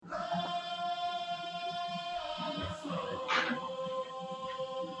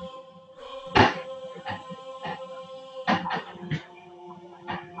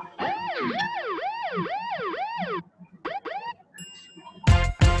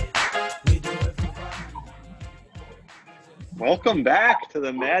Welcome back to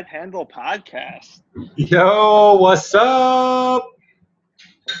the Mad Handle podcast. Yo, what's up?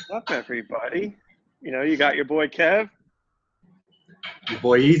 What's up, everybody? You know, you got your boy Kev. Your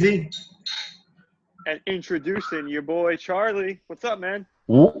boy Easy. And introducing your boy Charlie. What's up, man?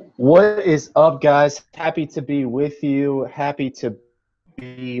 What is up, guys? Happy to be with you. Happy to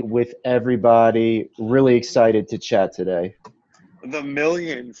be with everybody. Really excited to chat today. The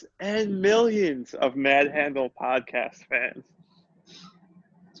millions and millions of Mad Handle podcast fans.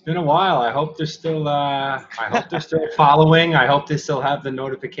 It's been a while. I hope they're still. Following. I hope they still have the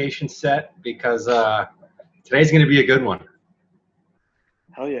notification set because today's going to be a good one.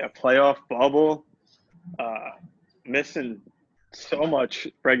 Hell yeah, playoff bubble. Missing so much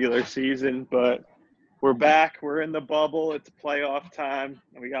regular season, but we're back. We're in the bubble. It's playoff time,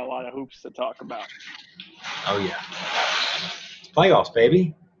 and we got a lot of hoops to talk about. Oh yeah, it's playoffs,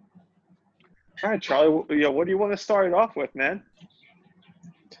 baby. All right, Charlie. What do you want to start it off with, man?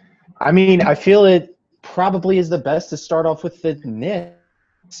 I mean, I feel it probably is the best to start off with the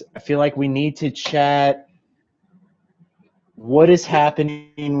Knicks. I feel like we need to chat what is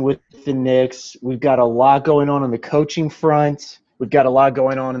happening with the Knicks. We've got a lot going on the coaching front. We've got a lot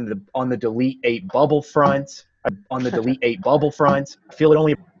going on the Delete 8 bubble front. I feel it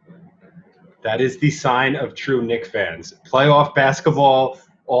only. That is the sign of true Knicks fans. Playoff basketball,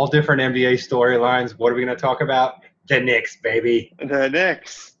 all different NBA storylines. What are we going to talk about? The Knicks, baby. The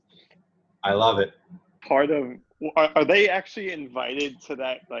Knicks. I love it. Are they actually invited to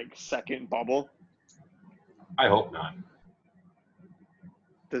that second bubble? I hope not.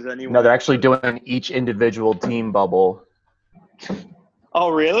 Does anyone? No, they're actually doing each individual team bubble. Oh,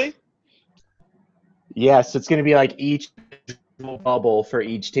 really? Yes, it's going to be like each individual bubble for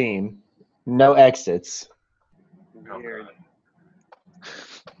each team. No exits. Weird.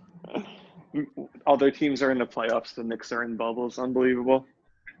 Other teams are in the playoffs. The Knicks are in bubbles. Unbelievable.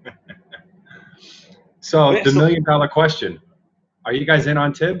 So the $1 million question: are you guys in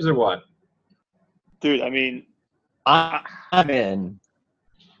on Tibbs or what? Dude, I mean, I'm in.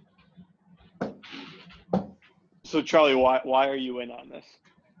 So Charlie, why are you in on this?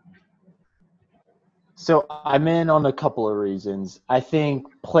 So I'm in on a couple of reasons. I think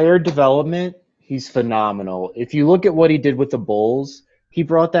player development, he's phenomenal. If you look at what he did with the Bulls, he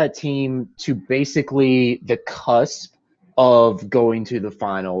brought that team to basically the cusp of going to the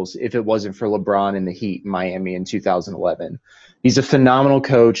finals if it wasn't for LeBron and the Heat in Miami in 2011. He's a phenomenal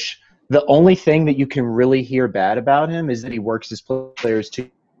coach. The only thing that you can really hear bad about him is that he works his players too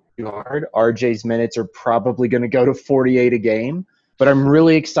hard. RJ's minutes are probably going to go to 48 a game, but I'm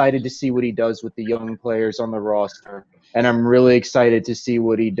really excited to see what he does with the young players on the roster, and I'm really excited to see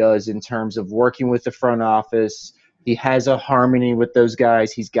what he does in terms of working with the front office. He has a harmony with those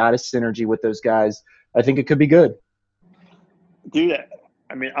guys. He's got a synergy with those guys. I think it could be good. Dude,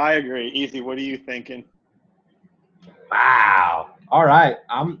 I mean, I agree. Easy, what are you thinking? Wow. All right.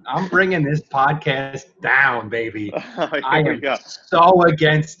 I'm bringing this podcast down, baby. I am so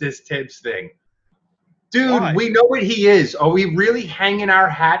against this Tibbs thing. Dude, Why? We know what he is. Are we really hanging our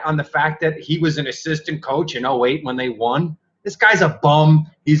hat on the fact that he was an assistant coach in 2008 when they won? This guy's a bum.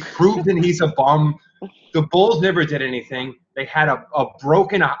 He's proven he's a bum. The Bulls never did anything. They had a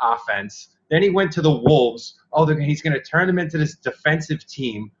broken offense. Then he went to the Wolves. Oh, he's going to turn them into this defensive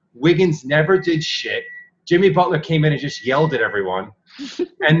team. Wiggins never did shit. Jimmy Butler came in and just yelled at everyone.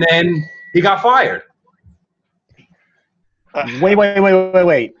 And then he got fired.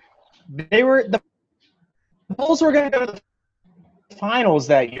 Wait. The Bulls were going to go to the finals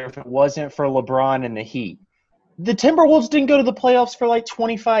that year if it wasn't for LeBron and the Heat. The Timberwolves didn't go to the playoffs for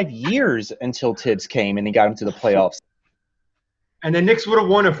 25 years until Tibbs came and he got them to the playoffs. And the Knicks would have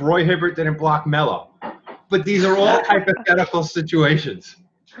won if Roy Hibbert didn't block Melo. But these are all hypothetical situations.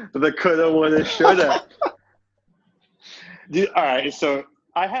 The coulda, woulda, shoulda. Dude, all right, so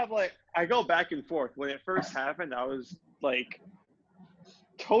I go back and forth. When it first happened, I was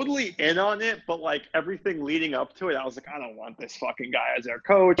totally in on it, but everything leading up to it, I was like, I don't want this fucking guy as our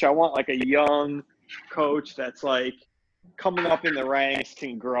coach. I want a young coach that's coming up in the ranks,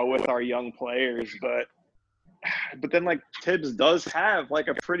 can grow with our young players, but then Tibbs does have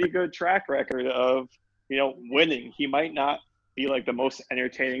a pretty good track record of winning. He might not be the most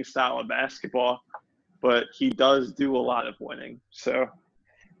entertaining style of basketball, but he does do a lot of winning. So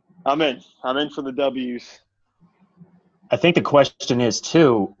I'm in for the W's. I think the question is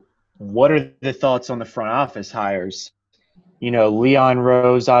too, what are the thoughts on the front office hires? Leon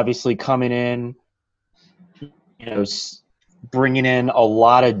Rose obviously coming in, bringing in a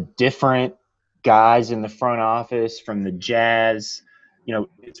lot of different guys in the front office from the Jazz.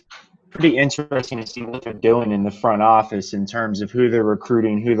 It's pretty interesting to see what they're doing in the front office in terms of who they're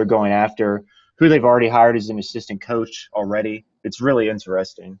recruiting, who they're going after, who they've already hired as an assistant coach already. It's really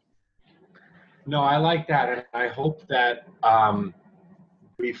interesting. No, I like that, and I hope that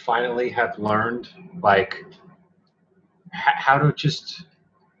we finally have learned like how to just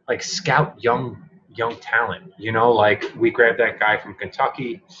like scout young talent. You know, like we grabbed that guy from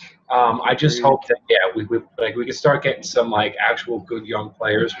Kentucky. I just hope that we can start getting some like actual good young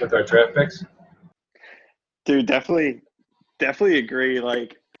players with our draft picks. Dude, definitely agree.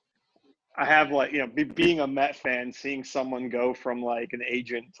 Like, I have like, being a Met fan, seeing someone go from like an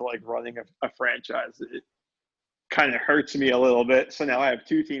agent to like running a franchise, it kind of hurts me a little bit. So now I have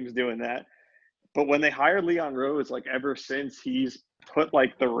two teams doing that. But when they hired Leon Rose, like ever since, he's put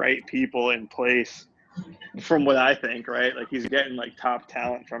like the right people in place from what I think, right? Like he's getting like top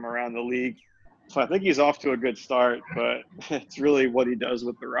talent from around the league. So I think he's off to a good start, but it's really what he does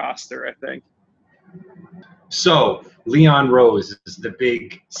with the roster, I think. So Leon Rose is the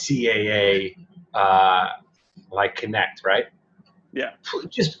big CAA like connect, right? Yeah.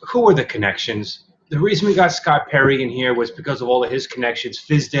 Just who are the connections? The reason we got Scott Perry in here was because of all of his connections.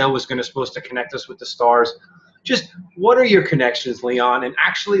 Fizdale was supposed to connect us with the Stars. Just what are your connections, Leon? And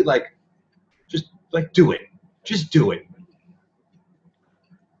actually, just do it. Just do it.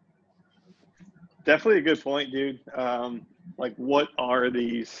 Definitely a good point, dude. Like, what are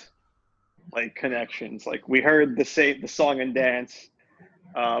these like connections? Like, we heard the song and dance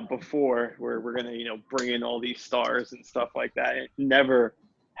before, where we're gonna bring in all these stars and stuff like that. It never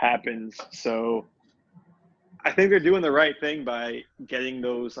happens. So I think they're doing the right thing by getting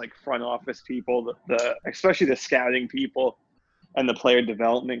those like front office people, the especially the scouting people and the player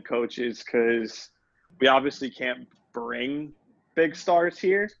development coaches, because we obviously can't bring big stars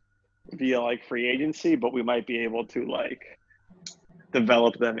here via like free agency, but we might be able to like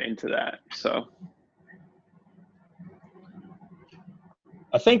develop them into that. So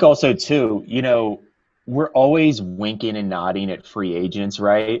I think also too, we're always winking and nodding at free agents,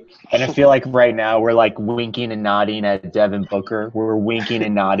 right? And I feel like right now we're like winking and nodding at Devin Booker. We're winking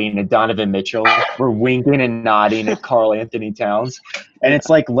and nodding at Donovan Mitchell. We're winking and nodding at Karl Anthony Towns. And it's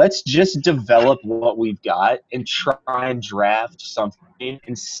like, let's just develop what we've got and try and draft something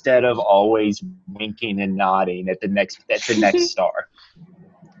instead of always winking and nodding at the next star.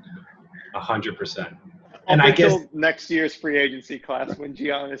 100%. And I guess next year's free agency class when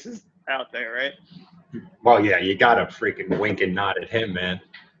Giannis is out there, right? Well, yeah, you got to freaking wink and nod at him, man.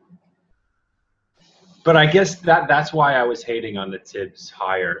 But I guess that's why I was hating on the Tibbs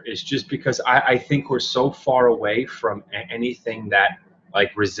hire, is just because I think we're so far away from anything that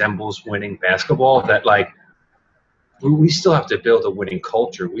like resembles winning basketball that like we still have to build a winning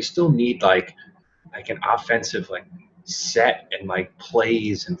culture. We still need like an offensive like set and like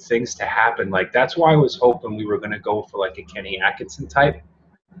plays and things to happen. Like that's why I was hoping we were going to go for like a Kenny Atkinson type,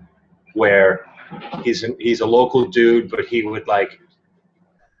 where he's a local dude, but he would like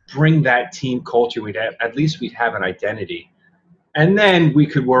bring that team culture. At least we'd have an identity, and then we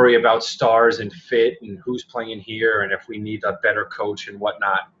could worry about stars and fit and who's playing here and if we need a better coach and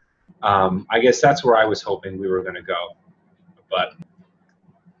whatnot. I guess that's where I was hoping we were going to go, but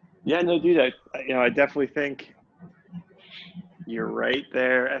yeah, no, dude, I definitely think you're right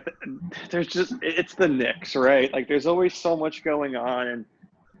there. It's the Knicks, right? Like there's always so much going on, and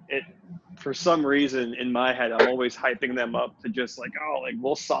for some reason in my head, I'm always hyping them up to just like, oh, like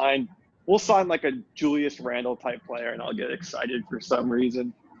we'll sign like a Julius Randle type player, and I'll get excited for some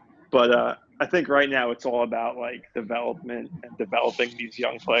reason. But I think right now it's all about like development and developing these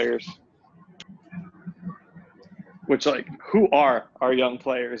young players. Which, like, who are our young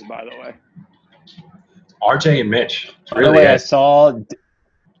players, by the way? RJ and Mitch. By the way, I saw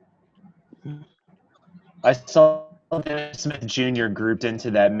Dennis Smith Jr. grouped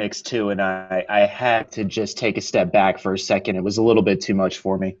into that mix too, and I had to just take a step back for a second. It was a little bit too much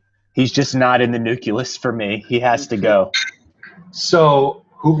for me. He's just not in the nucleus for me. He has to go. So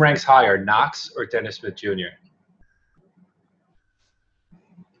who ranks higher, Knox or Dennis Smith Jr.?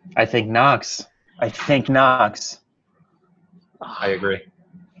 I think Knox. I agree.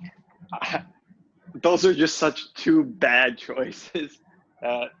 Those are just such two bad choices.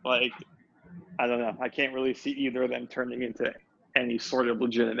 Like, I don't know. I can't really see either of them turning into any sort of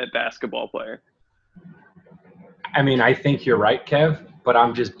legitimate basketball player. I mean, I think you're right, Kev, but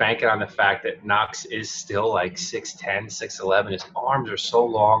I'm just banking on the fact that Knox is still like 6'10", 6'11". His arms are so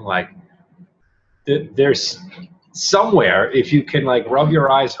long. Like, there's somewhere, if you can like rub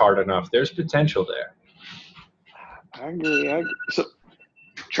your eyes hard enough, there's potential there. I agree. So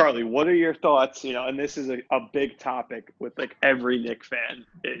Charlie, what are your thoughts? And this is a big topic with like every Knick fan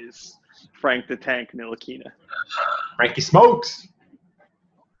is Frank the Tank Ntilikina. Frankie Smokes.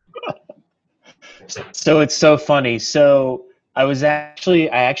 So it's so funny. So I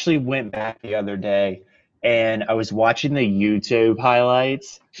actually went back the other day and I was watching the YouTube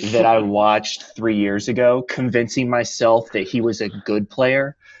highlights that I watched 3 years ago, convincing myself that he was a good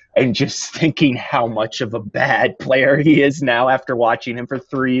player and just thinking how much of a bad player he is now after watching him for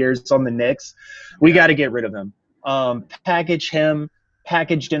 3 years on the Knicks. We got to get rid of him. Package him,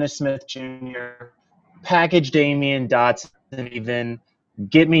 package Dennis Smith Jr., package Damian Dotson even.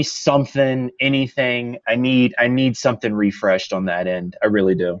 Get me something, anything. I need something refreshed on that end. I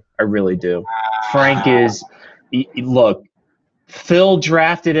really do. Frank is look, Phil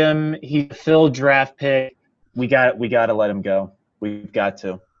drafted him. He's a Phil draft pick. We got to let him go. We've got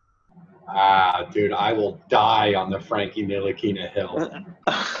to. Dude, I will die on the Frankie Ntilikina hill.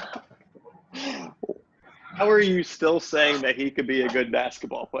 How are you still saying that he could be a good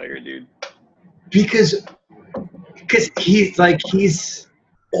basketball player, dude? Because he's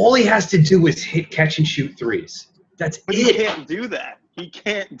all he has to do is catch and shoot threes. That's but it. He can't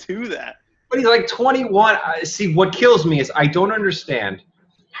do that. But he's like 21. See, what kills me is I don't understand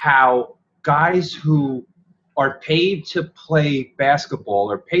how guys who are paid to play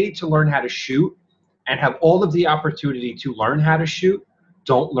basketball or paid to learn how to shoot and have all of the opportunity to learn how to shoot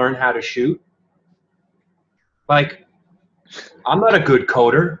don't learn how to shoot. Like, I'm not a good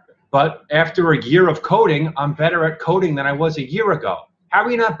coder, but after a year of coding, I'm better at coding than I was a year ago. How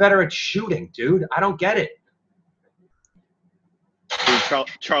are you not better at shooting, dude? I don't get it. Dude,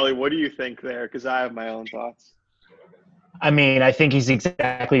 Charlie, what do you think there? Because I have my own thoughts. I mean, I think he's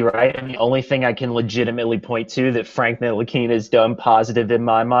exactly right. And the only thing I can legitimately point to that Frank Ntilikina has done positive in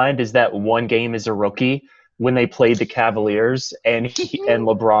my mind is that one game as a rookie when they played the Cavaliers and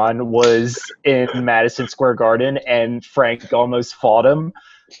LeBron was in Madison Square Garden and Frank almost fought him.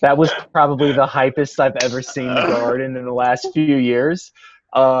 That was probably the hypest I've ever seen the Garden in the last few years.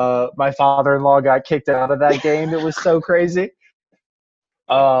 My father-in-law got kicked out of that game. It was so crazy.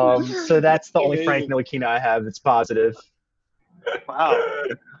 So that's the only Frank Ntilikina I have that's positive. Wow.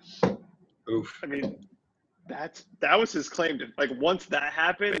 Oof. I mean, that was his claim to, like, once that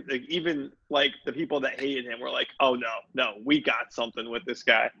happened, like, even like the people that hated him were like, oh no, we got something with this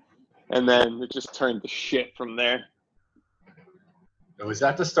guy. And then it just turned to shit from there. Was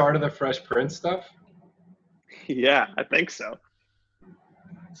that the start of the Fresh Prince stuff? Yeah, I think so.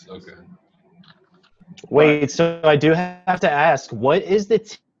 So good. Wait, so I do have to ask, what is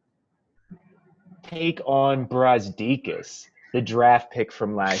the take on Brazdeikis, the draft pick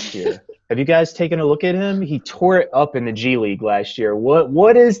from last year? Have you guys taken a look at him? He tore it up in the G League last year.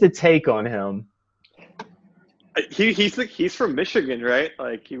 What is the take on him? He's from Michigan, right?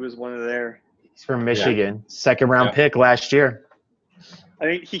 Like, he was one of their. He's from Michigan, second round pick last year. I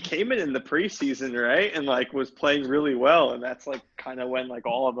mean, he came in the preseason, right, and like was playing really well, and that's like kind of when like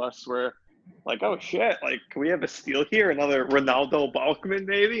all of us were like, oh shit, like, can we have a steal here? Another Ronaldo Balkman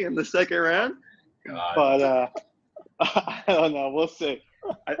maybe in the second round? God. But I don't know. We'll see.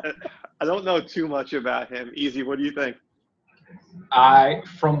 I don't know too much about him. Easy, what do you think?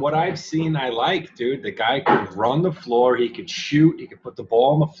 From what I've seen, I like, dude. The guy could run the floor. He could shoot. He could put the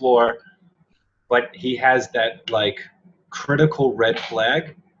ball on the floor. But he has that, like, critical red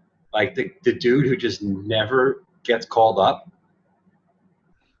flag. Like, the dude who just never gets called up.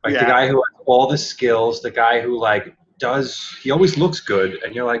 Like, the guy who has all the skills. The guy who, like, he always looks good.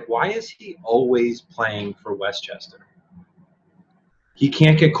 And you're like, why is he always playing for Westchester? He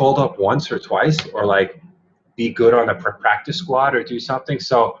can't get called up once or twice or, like, be good on the practice squad or do something.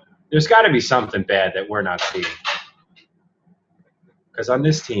 So there's got to be something bad that we're not seeing. Because on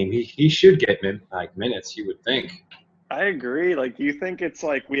this team, he should get minutes, you would think. I agree. Like, do you think it's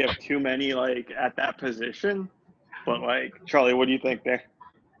like we have too many like at that position? But like, Charlie, what do you think there?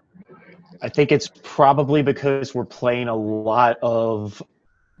 I think it's probably because we're playing a lot of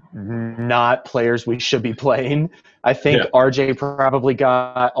not players we should be playing. I think RJ probably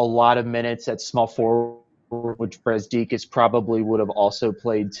got a lot of minutes at small forward, which Brazdeikis probably would have also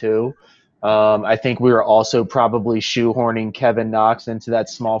played too. I think we were also probably shoehorning Kevin Knox into that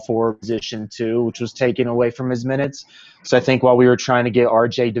small forward position too, which was taken away from his minutes. So I think while we were trying to get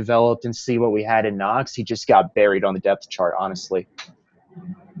RJ developed and see what we had in Knox, he just got buried on the depth chart, honestly.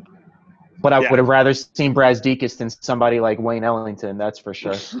 But I would have rather seen Brazdeikis than somebody like Wayne Ellington, that's for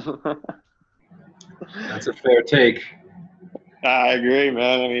sure. That's a fair take. I agree,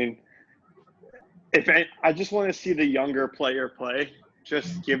 man. I mean, I just want to see the younger player play.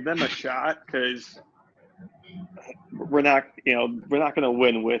 Just give them a shot because we're not going to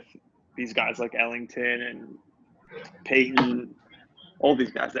win with these guys like Ellington and Peyton, all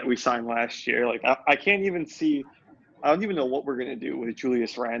these guys that we signed last year. Like I can't even see. I don't even know what we're going to do with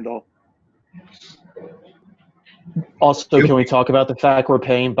Julius Randle. Also, can we talk about the fact we're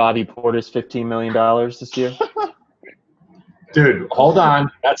paying Bobby Portis $15 million this year? Dude, hold on.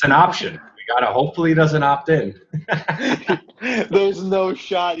 That's an option. We gotta. Hopefully, he doesn't opt in. There's no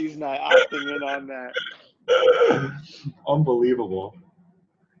shot he's not opting in on that. Unbelievable.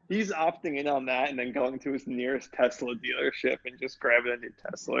 He's opting in on that and then going to his nearest Tesla dealership and just grabbing a new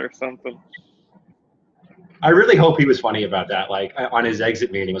Tesla or something. I really hope he was funny about that. Like on his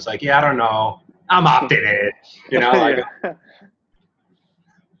exit meeting, was like, "Yeah, I don't know. I'm opting in." You know, like. Yeah.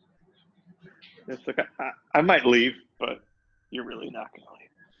 It's like I might leave, but you're really not going to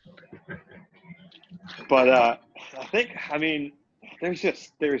leave. But I mean, there's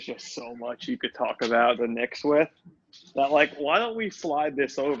just so much you could talk about the Knicks with. That, like, why don't we slide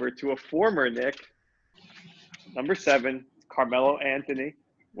this over to a former Knick, number 7, Carmelo Anthony.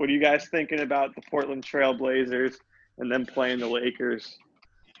 What are you guys thinking about the Portland Trail Blazers and them playing the Lakers?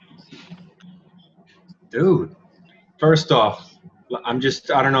 Dude, first off, I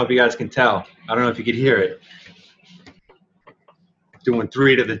don't know if you guys can tell. I don't know if you could hear it. Doing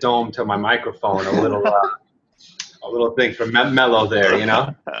 3 to the dome to my microphone, a little thing from Mello there, you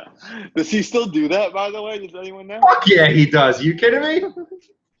know? Does he still do that, by the way? Does anyone know? Fuck yeah, he does. You kidding me?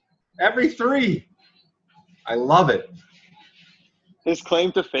 Every 3. I love it. His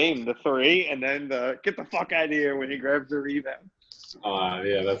claim to fame, the 3, and then the get the fuck out of here when he grabs the rebound.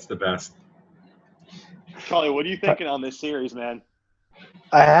 Yeah, that's the best. Charlie, what are you thinking on this series, man?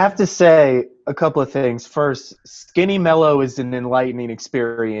 I have to say a couple of things. First, Skinny Mello is an enlightening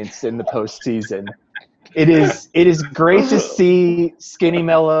experience in the postseason. It is great to see Skinny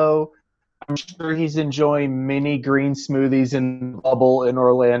Mello. I'm sure he's enjoying mini green smoothies in the bubble in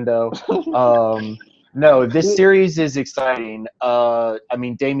Orlando. No, this series is exciting. I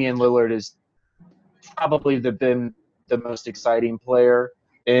mean, Damian Lillard is probably been the most exciting player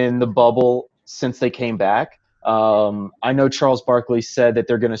in the bubble since they came back. I know Charles Barkley said that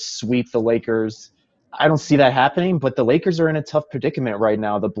they're going to sweep the Lakers. I don't see that happening, but the Lakers are in a tough predicament right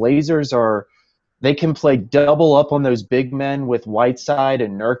now. The Blazers they can play double up on those big men with Whiteside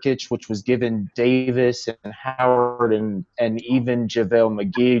and Nurkic, which was giving Davis and Howard and even JaVale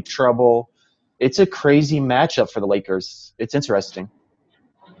McGee trouble. It's a crazy matchup for the Lakers. It's interesting.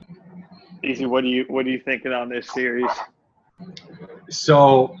 Easy, what are you thinking on this series?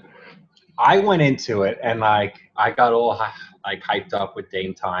 So I went into it and I got all hyped up with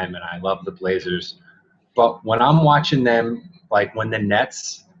Dame time, and I love the Blazers. But when I'm watching them, like when the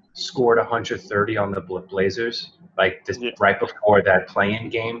Nets scored 130 on the Blazers, right before that play-in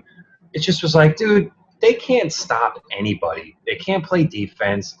game, it just was like, dude, they can't stop anybody. They can't play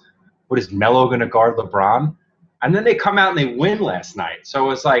defense. What is Melo going to guard LeBron? And then they come out and they win last night. So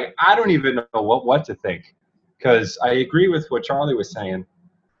it's like, I don't even know what to think, because I agree with what Charlie was saying.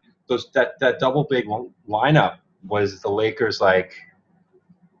 That double big lineup was the Lakers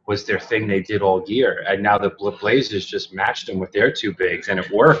was their thing they did all year, and now the Blazers just matched them with their 2 bigs, and it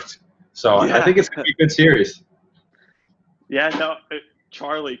worked. So yeah. I think it's gonna be a good series. Yeah, no,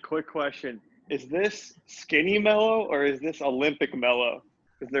 Charlie, quick question: is this Skinny Mello or is this Olympic Mello?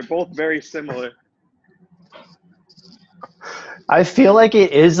 Because they're both very similar. I feel like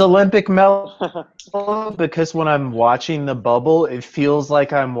it is Olympic Mello because when I'm watching the bubble, it feels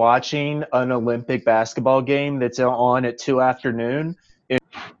like I'm watching an Olympic basketball game that's on at 2 afternoon.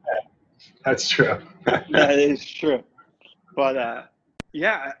 That's true. That is true. But,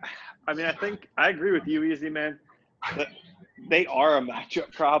 yeah, I mean, I think I agree with you, Easy Man, that they are a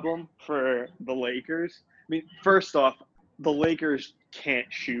matchup problem for the Lakers. I mean, first off, the Lakers can't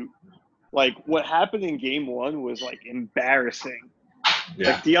shoot. Like, what happened in game 1 was, like, embarrassing.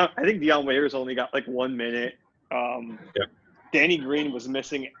 Yeah. Like, I think Deion Waiters only got, like, 1 minute. Danny Green was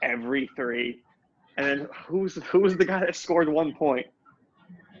missing every 3. And then who was the guy that scored 1 point?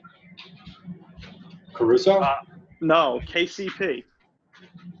 Caruso? No, KCP.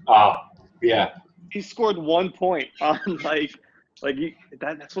 Yeah. He scored 1 point on,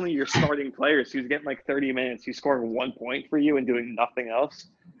 that's one of your starting players. He was getting, 30 minutes. He scored 1 point for you and doing nothing else.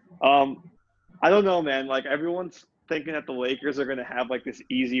 I don't know, man. Like, everyone's thinking that the Lakers are going to have this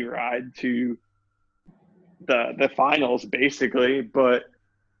easy ride to the finals, basically, but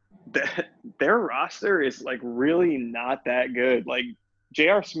their roster is really not that good. Like,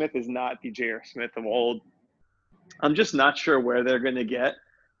 J.R. Smith is not the J.R. Smith of old. I'm just not sure where they're going to get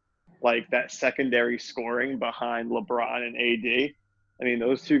that secondary scoring behind LeBron and AD. I mean,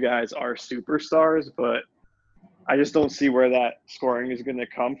 those 2 guys are superstars, but I just don't see where that scoring is going to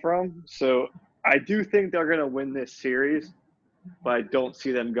come from. So I do think they're going to win this series, but I don't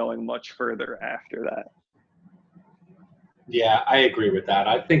see them going much further after that. Yeah, I agree with that.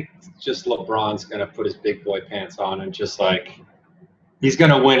 I think just LeBron's going to put his big boy pants on and just like he's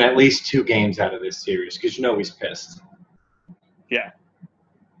going to win at least 2 games out of this series because he's pissed. Yeah.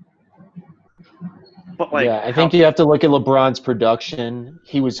 But like, yeah, I think you have to look at LeBron's production.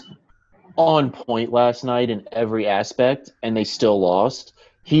 He was on point last night in every aspect, and they still lost.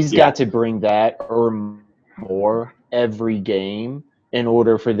 He's got to bring that or more every game in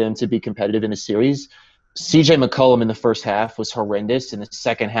order for them to be competitive in a series. CJ McCollum in the first half was horrendous. In the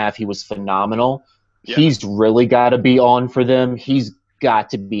second half, he was phenomenal. Yeah. He's really got to be on for them. He's got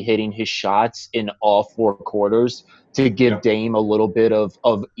to be hitting his shots in all 4 quarters to give Dame a little bit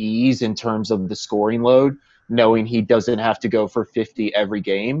of ease in terms of the scoring load, knowing he doesn't have to go for 50 every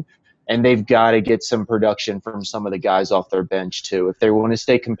game. And they've got to get some production from some of the guys off their bench too. If they want to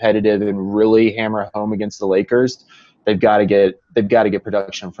stay competitive and really hammer home against the Lakers, they've got to get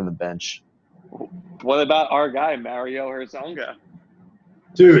production from the bench. What about our guy Mario Hezonja?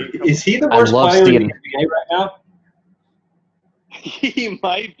 Dude, is he the worst player in the NBA right now? He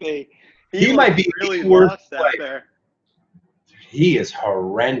might be. He might be really the worst lost out there. He is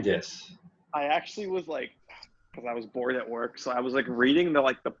horrendous. I actually was like, because I was bored at work, so I was like reading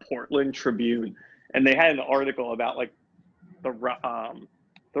the Portland Tribune, and they had an article about like the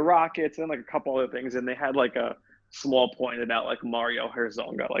Rockets and like a couple other things, and they had like a small point about like Mario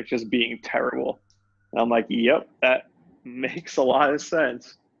Hezonja like just being terrible. And I'm like, yep, that makes a lot of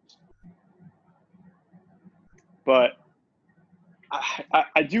sense. But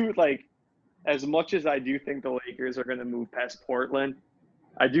I do like, as much as I do think the Lakers are going to move past Portland,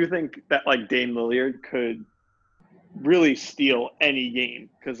 I do think that like Dame Lillard could really steal any game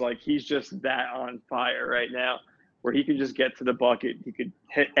because like he's just that on fire right now where he could just get to the bucket. He could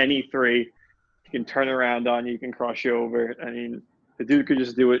hit any 3. He can turn around on you. He can cross you over. I mean, the dude could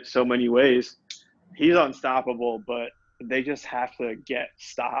just do it so many ways. He's unstoppable, but they just have to get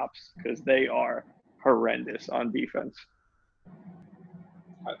stops because they are horrendous on defense.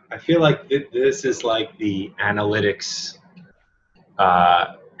 I feel like this is like the analytics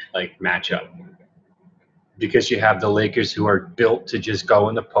like matchup because you have the Lakers who are built to just go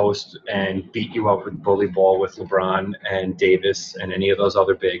in the post and beat you up with bully ball with LeBron and Davis and any of those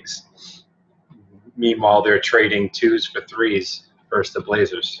other bigs. Meanwhile, they're trading 2s for 3s versus the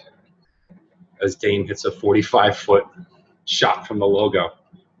Blazers as Dame hits a 45-foot shot from the logo.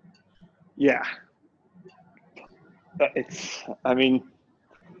 Yeah. I mean,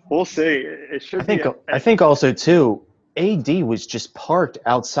 we'll see. It should be. I think also, too, AD was just parked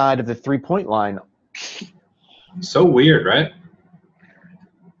outside of the 3-point line. So weird, right?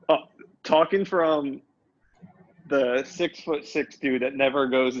 Talking from the 6'6" dude that never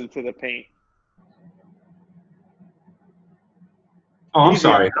goes into the paint. Oh, I'm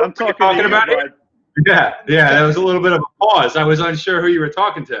sorry. I'm talking about it? Yeah, that was a little bit of a pause. I was unsure who you were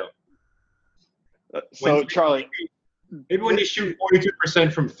talking to. So, Charlie. Maybe when you shoot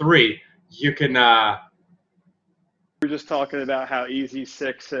 42% from 3, you can we're just talking about how he's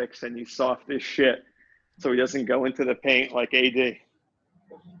 6'6" and he's soft as shit, so he doesn't go into the paint like AD.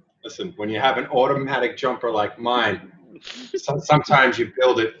 Listen, when you have an automatic jumper like mine, sometimes you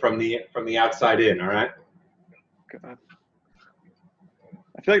build it from the outside in. All right. God.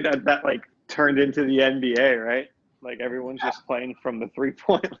 I feel like that like turned into the NBA, right? Like everyone's just playing from the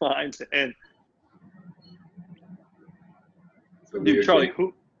 3-point lines. And dude, Charlie,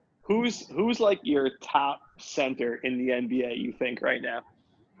 who's like your top center in the NBA? You think right now?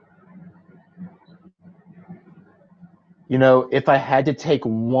 You know, if I had to take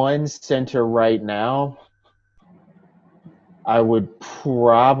one center right now, I would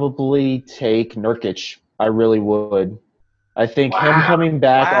probably take Nurkic. I really would. I think him coming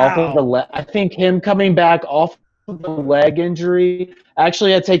back off of the leg injury.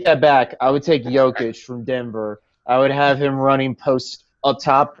 Actually, I take that back. I would take Jokic from Denver. I would have him running post up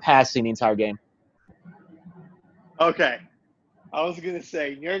top, passing the entire game. Okay, I was gonna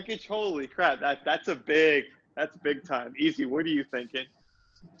say Nurkic. Holy crap! That's big time. Easy. What are you thinking?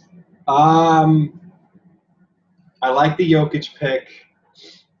 I like the Jokic pick.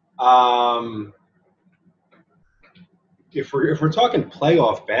 If we're talking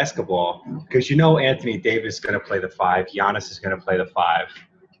playoff basketball, because Anthony Davis is going to play the 5, Giannis is going to play the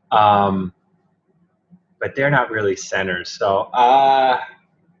 5, but they're not really centers. So, and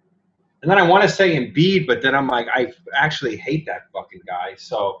then I want to say Embiid, but then I'm like, I actually hate that fucking guy.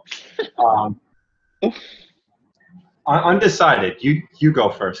 So, undecided. You go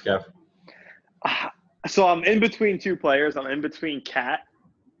first, Kev. So I'm in between two players. I'm in between Cat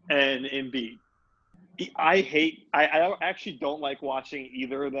and Embiid. I actually don't like watching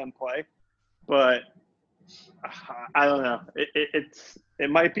either of them play, but I don't know. It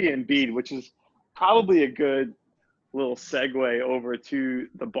might be Embiid, which is probably a good little segue over to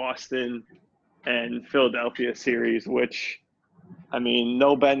the Boston and Philadelphia series, which, I mean,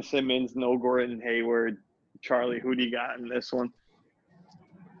 no Ben Simmons, no Gordon Hayward. Charlie, who do you got in this one?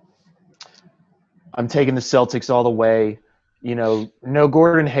 I'm taking the Celtics all the way. You know, no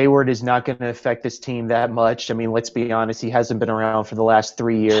Gordon Hayward is not going to affect this team that much. I mean, let's be honest, he hasn't been around for the last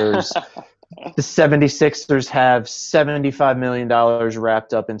 3 years. The 76ers have $75 million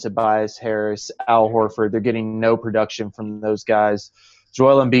wrapped up in Tobias Harris, Al Horford. They're getting no production from those guys.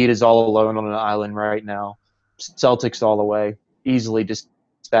 Joel Embiid is all alone on an island right now. Celtics all the way, easily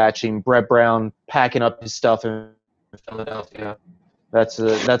dispatching. Brett Brown packing up his stuff in Philadelphia. That's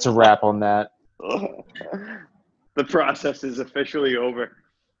a wrap on that. The process is officially over.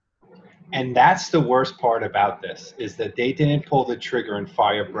 And that's the worst part about this, is that they didn't pull the trigger and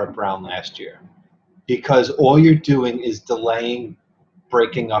fire Brett Brown last year, because all you're doing is delaying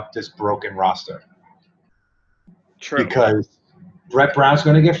breaking up this broken roster. True. Because Brett Brown's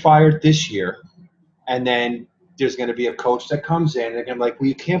going to get fired this year, and then there's going to be a coach that comes in, and they're going to be like, well,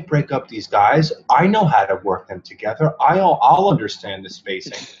 you can't break up these guys. I know how to work them together. I'll understand the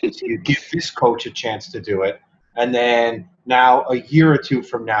spacing. So you give this coach a chance to do it, and then now a year or two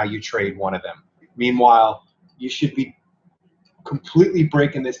from now you trade one of them. Meanwhile, you should be completely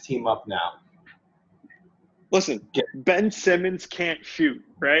breaking this team up now. Listen, Ben Simmons can't shoot,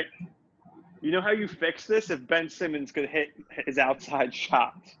 right? You know how you fix this? If Ben Simmons could hit his outside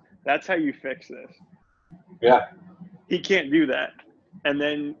shots. That's how you fix this. Yeah. He can't do that. And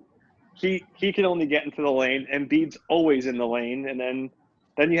then he can only get into the lane. Embiid's always in the lane. And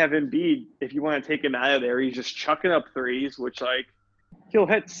then you have Embiid, if you want to take him out of there, he's just chucking up threes, which, like, he'll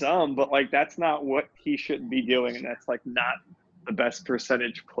hit some, but, like, that's not what he should be doing. And that's, like, not the best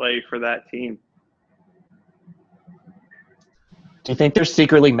percentage play for that team. Do you think they're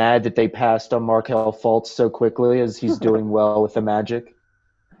secretly mad that they passed on Markelle Fultz so quickly, as he's doing well with the Magic?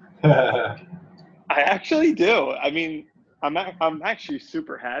 I actually do. I mean, I'm actually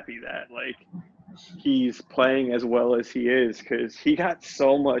super happy that, like, he's playing as well as he is, because he got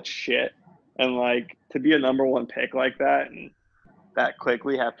so much shit, and, like, to be a number one pick like that and that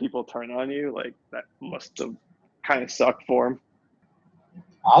quickly have people turn on you, like, that must have kind of sucked for him.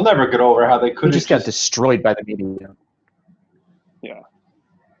 I'll never get over how they could have He just got destroyed by the media. Yeah.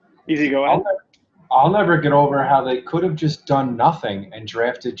 Easy going. I'll never get over how they could have just done nothing and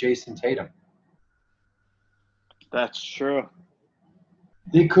drafted Jason Tatum. That's true.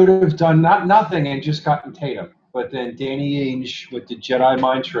 They could have done nothing and just gotten Tatum. But then Danny Ainge with the Jedi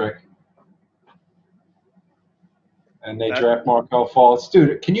mind trick, and they draft Markelle Fultz.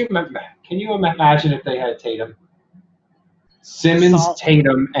 Dude, can you imagine if they had Tatum? Simmons,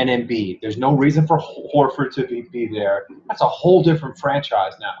 Tatum, and Embiid. There's no reason for Horford to be there. That's a whole different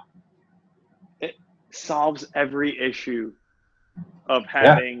franchise now. It solves every issue of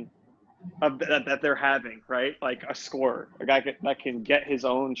having that they're having, right? Like a scorer, a guy that can get his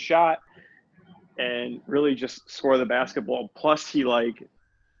own shot and really just score the basketball. Plus, he, like,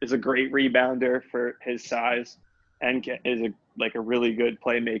 is a great rebounder for his size and is a really good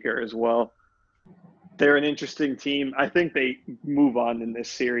playmaker as well. They're an interesting team. I think they move on in this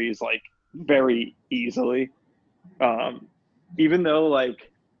series, like, very easily. Even though,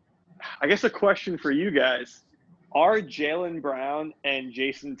 like, I guess a question for you guys, are Jaylen Brown and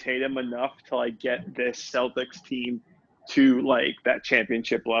Jason Tatum enough to, like, get this Celtics team to, like, that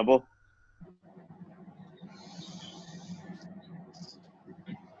championship level?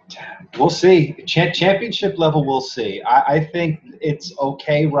 We'll see. Championship level, we'll see. I think it's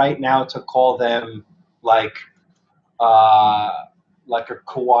okay right now to call them like a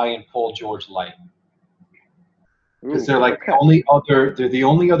Kawhi and Paul George light, because they're like they're the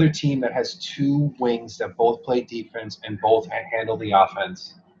only other team that has two wings that both play defense and both handle the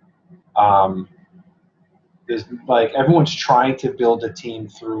offense. There's, like, everyone's trying to build a team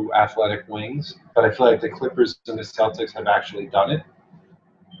through athletic wings, but I feel like the Clippers and the Celtics have actually done it.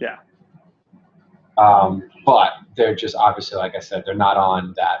 Yeah. But they're just, obviously, like I said, they're not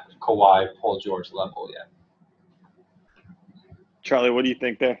on that Kawhi, Paul George level yet. Charlie, what do you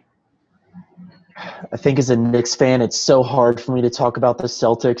think there? I think as a Knicks fan, it's so hard for me to talk about the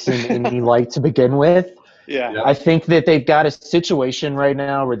Celtics in any light to begin with. Yeah. I think that they've got a situation right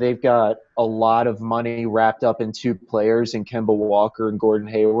now where they've got a lot of money wrapped up in two players, in Kemba Walker and Gordon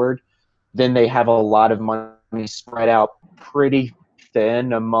Hayward. Then they have a lot of money spread out pretty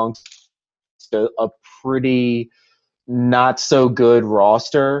thin amongst a pretty not so good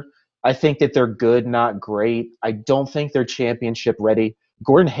roster. I think that they're good, not great. I don't think they're championship ready.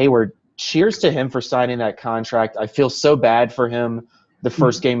 Gordon Hayward, cheers to him for signing that contract. I feel so bad for him the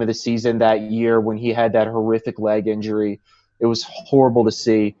first game of the season that year when he had that horrific leg injury. It was horrible to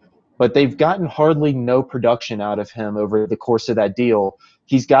see. But they've gotten hardly no production out of him over the course of that deal.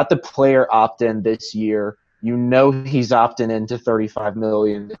 He's got the player opt-in this year. You know he's opting into $35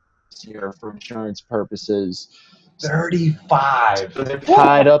 million this year for insurance purposes. 35. So they're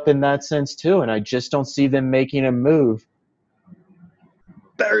tied up in that sense too, and I just don't see them making a move.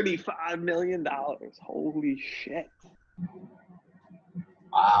 $35 million. Holy shit.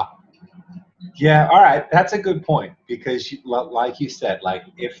 Wow. Yeah, all right. That's a good point because, like you said, like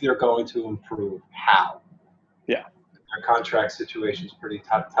if they're going to improve, how? Yeah. Their contract situation is pretty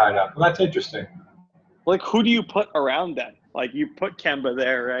tied up. Well, that's interesting. Like, who do you put around that? Like, you put Kemba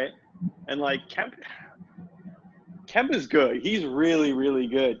there, right? And, like, Kemba's good. He's really, really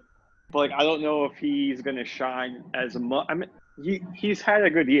good. But, like, I don't know if he's going to shine as much. I mean, he's had a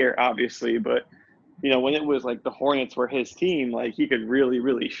good year, obviously, but – you know, when it was like the Hornets were his team, like he could really,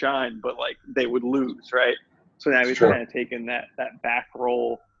 really shine, but like they would lose, right? So now he's kind of taking that back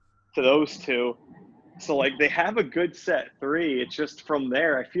role to those two. So like they have a good set three. It's just from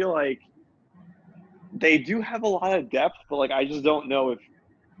there, I feel like they do have a lot of depth, but like I just don't know if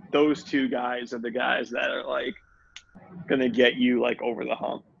those two guys are the guys that are like gonna get you like over the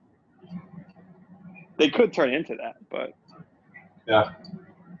hump. They could turn into that, but yeah.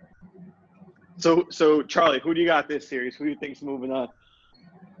 So Charlie, who do you got this series? Who do you think's moving on?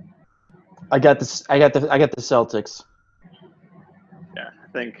 I got the Celtics. Yeah,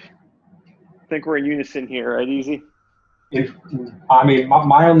 I think we're in unison here, right? Easy. I mean,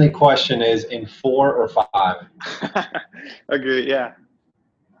 my only question is in 4 or 5. Agree. Yeah.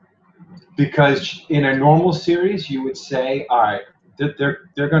 Because in a normal series, you would say, all right, they're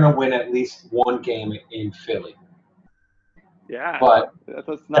going to win at least one game in Philly. Yeah. But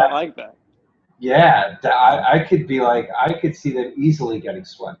that's not like that. Yeah, I could be like, I could see them easily getting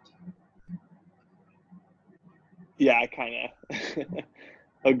swept. Yeah, I kind of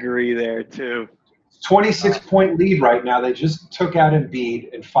agree there too. 26-point lead right now. They just took out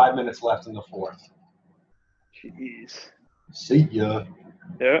Embiid and 5 minutes left in the fourth. Jeez. See ya.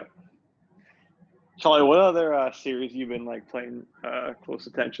 Yeah. Charlie, what other series you've been like paying close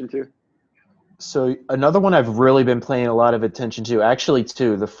attention to? So another one I've really been paying a lot of attention to, actually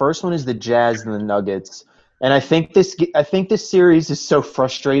two. The first one is the Jazz and the Nuggets, and I think this series is so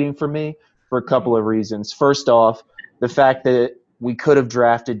frustrating for me for a couple of reasons. First off, the fact that we could have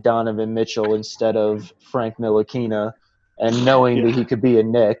drafted Donovan Mitchell instead of Frank Ntilikina, and knowing that he could be a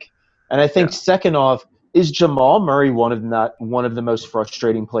Knick. And I think second off, is Jamal Murray one of the most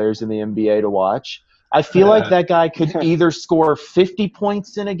frustrating players in the NBA to watch? I feel like that guy could either score 50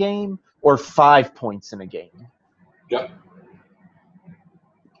 points in a game or 5 points in a game. Yep.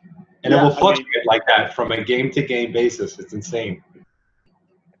 And it will fluctuate like that from a game-to-game basis. It's insane.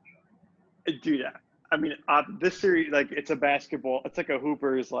 Dude, I mean, this series, like, it's a basketball. It's like a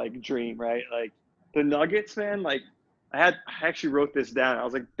hooper's, like, dream, right? Like, the Nuggets, man, like, I actually wrote this down. I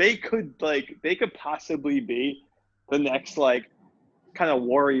was like, they could possibly be the next, like, kind of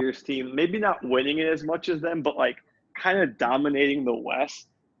Warriors team. Maybe not winning it as much as them, but, like, kind of dominating the West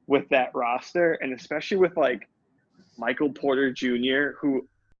with that roster, and especially with like Michael Porter Jr., who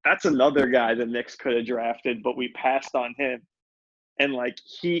that's another guy the Knicks could have drafted, but we passed on him. And like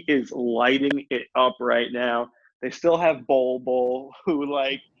he is lighting it up right now. They still have Bol, who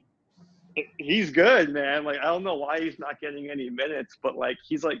like he's good, man. Like I don't know why he's not getting any minutes, but like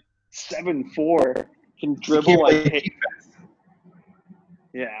he's like 7'4", can dribble like.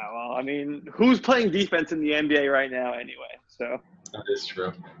 Yeah, well, I mean, who's playing defense in the NBA right now anyway? So that is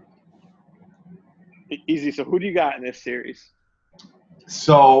true. Easy. So who do you got in this series?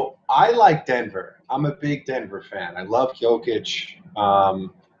 So I like Denver. I'm a big Denver fan. I love Jokic.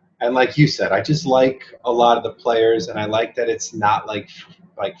 And like you said, I just like a lot of the players, and I like that it's not like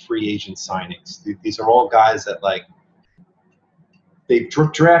free agent signings. These are all guys that like they've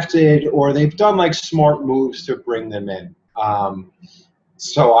drafted or they've done like smart moves to bring them in.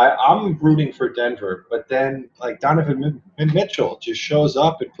 So I'm rooting for Denver, but then like Donovan Mitchell just shows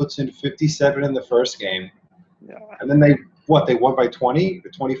up and puts in 57 in the first game. Yeah. And then they won by 20 or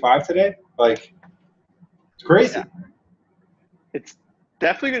 25 today? Like, it's crazy. Yeah. It's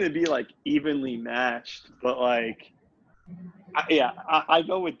definitely going to be like evenly matched, but like, I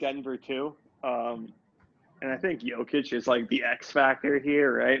go with Denver too. And I think Jokic is like the X factor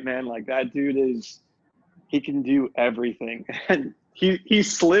here, right, man? Like that dude he can do everything. And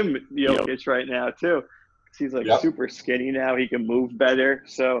he's slim, Jokic, right now too. He's like super skinny now. He can move better.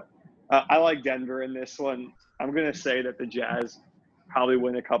 So I like Denver in this one. I'm gonna say that the Jazz probably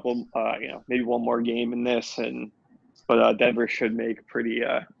win a couple, maybe one more game in this, but Denver should make pretty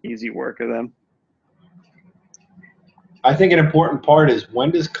easy work of them. I think an important part is,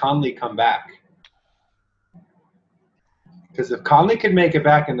 when does Conley come back? Because if Conley could make it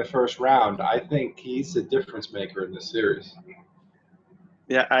back in the first round, I think he's a difference maker in this series.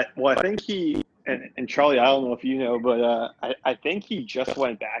 Yeah, I think he and Charlie, I don't know if you know, but I think he just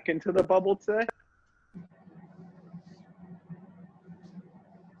went back into the bubble today.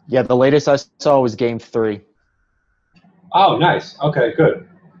 Yeah, the latest I saw was Game 3. Oh, nice. Okay, good.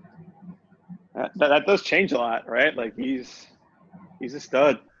 That does change a lot, right? Like he's a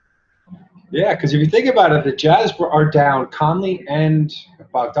stud. Yeah, because if you think about it, the Jazz are down Conley and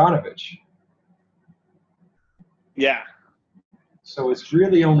Bogdanovich. Yeah. So it's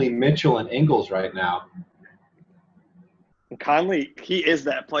really only Mitchell and Ingles right now. And Conley, he is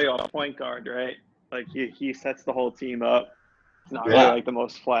that playoff point guard, right? Like he sets the whole team up. It's not really like the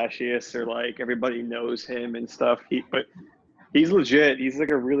most flashiest or like everybody knows him and stuff. But he's legit. He's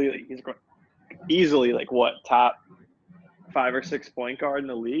like he's easily like top 5 or 6 point guard in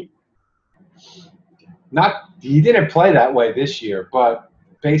the league. He didn't play that way this year, but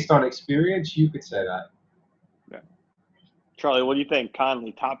based on experience, you could say that. Yeah. Charlie, what do you think?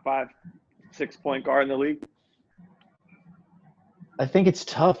 Conley, top 5, 6 point guard in the league? I think it's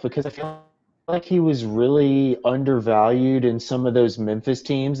tough because I feel like he was really undervalued in some of those Memphis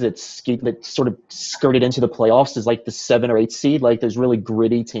teams that sort of skirted into the playoffs as like the 7 or 8 seed, like those really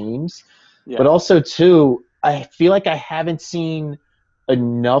gritty teams. Yeah. But also, too, I feel like I haven't seen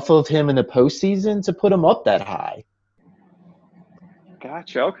enough of him in the postseason to put him up that high.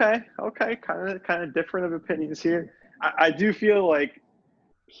 Gotcha. Okay. Kind of different of opinions here. I do feel like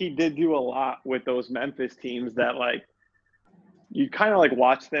he did do a lot with those Memphis teams that like you kind of like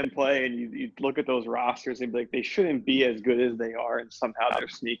watch them play and you look at those rosters and be like, they shouldn't be as good as they are, and somehow they're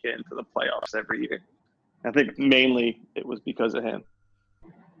sneaking into the playoffs every year. I think mainly it was because of him.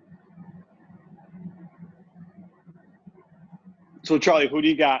 So, Charlie, who do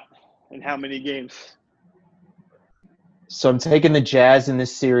you got and how many games? So I'm taking the Jazz in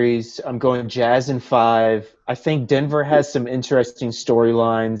this series. I'm going Jazz in 5. I think Denver has some interesting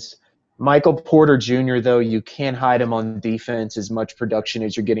storylines. Michael Porter Jr., though, you can't hide him on defense as much production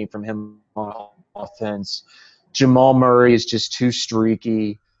as you're getting from him on offense. Jamal Murray is just too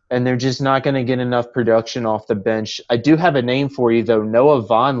streaky, and they're just not going to get enough production off the bench. I do have a name for you, though, Noah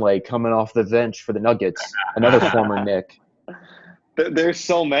Vonleh coming off the bench for the Nuggets, another former Knick. There's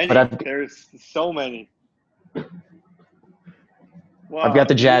so many. There's so many. Wow, I've got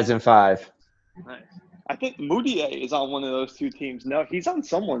the Jazz in 5. Nice. I think Moutier is on one of those 2 teams. No, he's on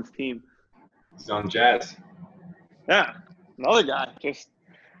someone's team. He's on Jazz. Yeah, another guy. Just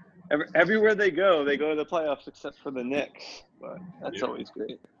everywhere they go to the playoffs except for the Knicks. But that's always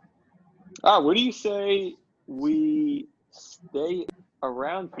great. What do you say we stay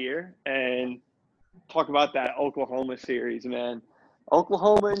around here and talk about that Oklahoma series, man?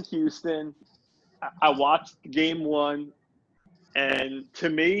 Oklahoma and Houston. I watched game 1, and to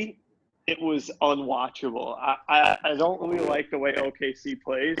me, it was unwatchable. I don't really like the way OKC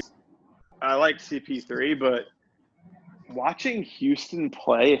plays. I like CP3, but watching Houston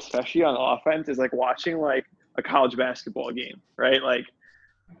play, especially on offense, is like watching like a college basketball game, right? Like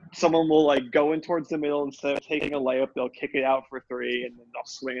someone will like go in towards the middle, instead of taking a layup, they'll kick it out for 3, and then they'll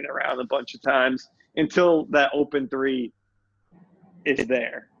swing it around a bunch of times until that open 3 is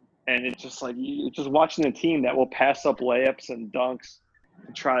there. And it's just like you're just watching a team that will pass up layups and dunks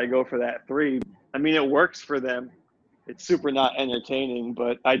to try to go for that 3. I mean, it works for them. It's super not entertaining,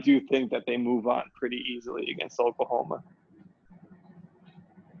 but I do think that they move on pretty easily against Oklahoma.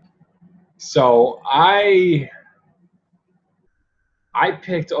 So I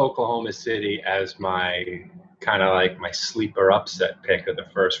picked Oklahoma City as my kind of like my sleeper upset pick of the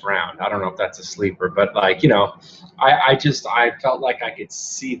first round. I don't know if that's a sleeper, but like, I felt like I could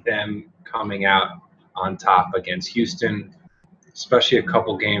see them coming out on top against Houston, especially a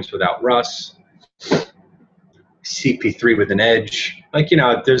couple games without Russ. CP3 with an edge. Like,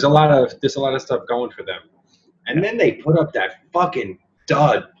 there's a lot of stuff going for them. And then they put up that fucking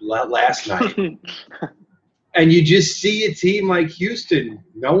dud last night. And you just see a team like Houston,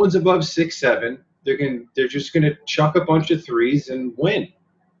 no one's above 6'7". They're just gonna chuck a bunch of 3s and win.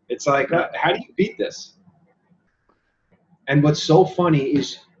 It's like, how do you beat this? And what's so funny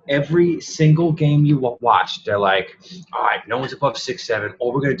is every single game you watch, they're like, all right, no one's above 6'7".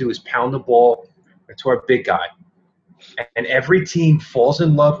 All we're gonna do is pound the ball to our big guy. and every team falls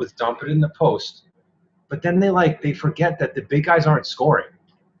in love with dumping it in the post, but then they forget that the big guys aren't scoring.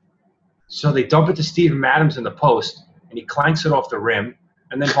 So they dump it to Steven Adams in the post, and he clanks it off the rim,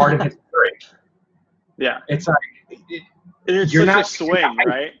 and then Harden hits the three. Yeah. It's like It's you're such not a swing,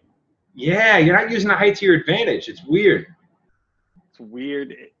 right? Yeah, you're not using the height to your advantage. It's weird. It's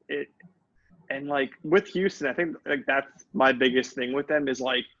weird. And like with Houston, I think like that's my biggest thing with them is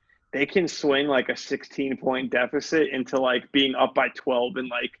like they can swing like a 16-point deficit into like being up by 12 in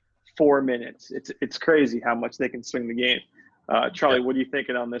like 4 minutes. It's crazy how much they can swing the game. Charlie, what are you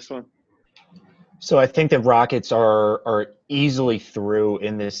thinking on this one? So I think the Rockets are easily through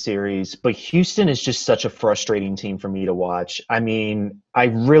in this series, but Houston is just such a frustrating team for me to watch. I mean, I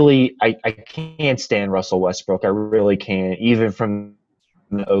can't stand Russell Westbrook. I really can't, even from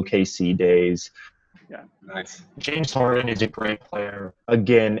the OKC days. Yeah, nice. James Harden is a great player.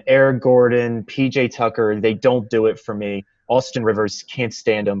 Again, Eric Gordon, PJ Tucker, they don't do it for me. Austin Rivers, can't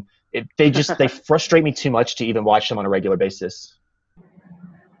stand them. They frustrate me too much to even watch them on a regular basis.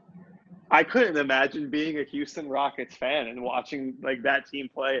 I couldn't imagine being a Houston Rockets fan and watching like that team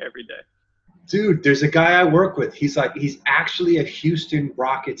play every day. Dude, there's a guy I work with. He's actually a Houston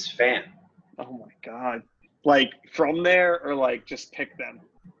Rockets fan. Oh my God. Like from there or like just pick them?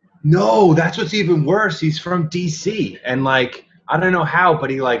 No, that's what's even worse. He's from DC and like I don't know how, but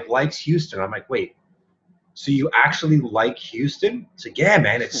he like likes Houston. I'm like, wait, so you actually like Houston? It's like, yeah,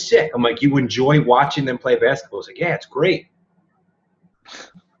 man, it's sick. I'm like, you enjoy watching them play basketball? It's like, yeah, it's great.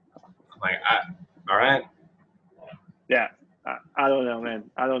 Like, all right. Yeah, I don't know, man.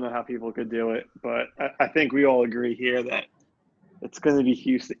 I don't know how people could do it, but I think we all agree here that it's going to be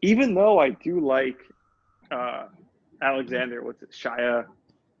Houston. Even though I do like Alexander, Shia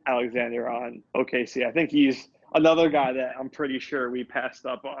Alexander on OKC. I think he's another guy that I'm pretty sure we passed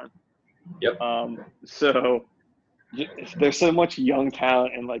up on. Yep. So there's so much young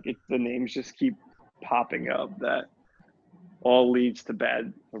talent, and like the names just keep popping up that all leads to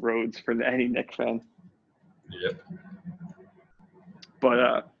bad roads for any Knicks fan. Yep.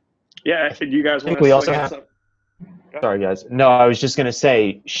 But yeah, do you guys want to we also have? Sorry, guys. No, I was just gonna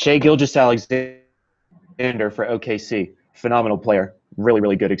say Shai Gilgeous-Alexander for OKC, phenomenal player, really,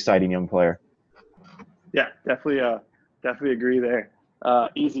 really good, exciting young player. Yeah, definitely agree there.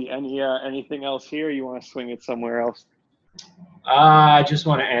 Easy. Anything else here? You want to swing it somewhere else? I just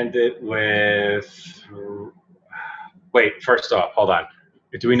want to end it with. Wait, first off, hold on.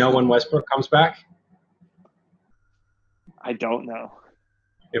 Do we know when Westbrook comes back? I don't know.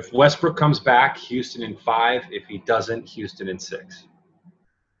 If Westbrook comes back, Houston in 5. If he doesn't, Houston in 6.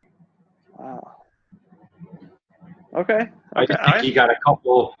 Wow. Okay. I just think he got a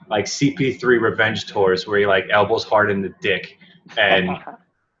couple like CP3 revenge tours where he like elbows hard in the dick and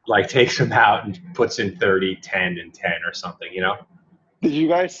like takes him out and puts in 30, 10, and 10 or something, you know? Did you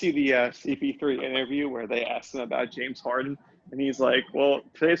guys see the CP3 interview where they asked him about James Harden? And he's like, well,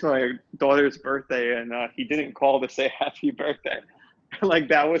 today's my daughter's birthday, and he didn't call to say happy birthday. Like,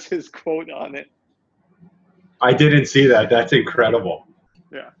 that was his quote on it. I didn't see that. That's incredible.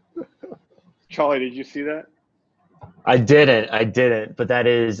 Yeah. Charlie, did you see that? I didn't, but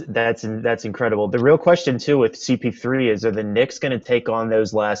that's incredible. The real question too with CP3 is, are the Knicks going to take on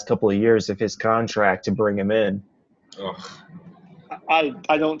those last couple of years of his contract to bring him in? Ugh.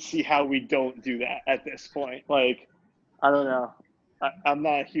 I don't see how we don't do that at this point. Like, I don't know. I'm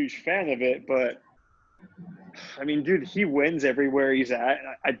not a huge fan of it, but I mean, dude, he wins everywhere he's at.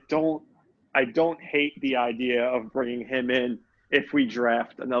 I don't hate the idea of bringing him in if we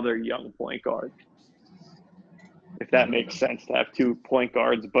draft another young point guard. If that makes sense to have 2 point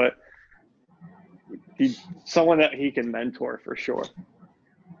guards, but someone that he can mentor for sure.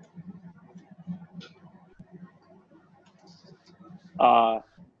 All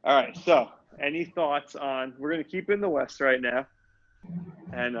right, so any thoughts on – we're going to keep in the West right now.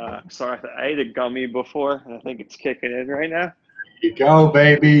 And sorry, I ate a gummy before, and I think it's kicking in right now. Here you go,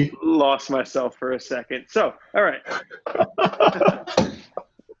 baby. Lost myself for a second. So, all right.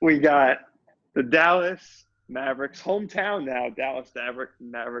 We got the Dallas Mavericks, hometown now, Dallas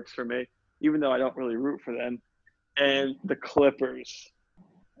Mavericks for me, even though I don't really root for them, and the Clippers.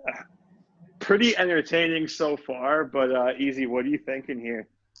 Pretty entertaining so far, but Easy, what are you thinking here?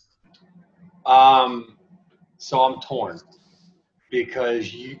 So I'm torn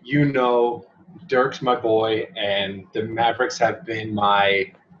because you know Dirk's my boy, and the Mavericks have been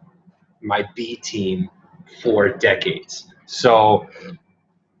my B team for decades. So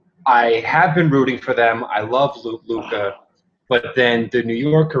I have been rooting for them. I love Luka, but then the New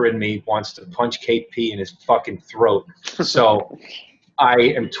Yorker in me wants to punch KP in his fucking throat. So I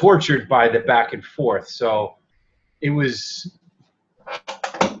am tortured by the back and forth. So it was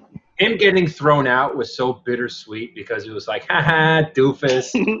him getting thrown out was so bittersweet because it was like, haha,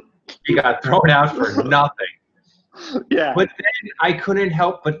 doofus. He got thrown out for nothing. Yeah. But then I couldn't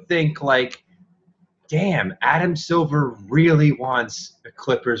help but think, like, damn, Adam Silver really wants the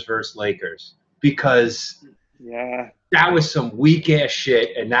Clippers versus Lakers because that was some weak ass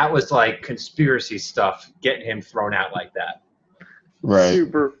shit, and that was like conspiracy stuff getting him thrown out like that. Right.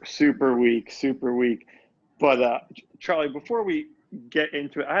 Super weak. But Charlie, before we get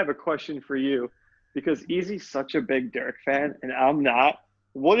into it, I have a question for you because Easy's such a big Dirk fan, and I'm not.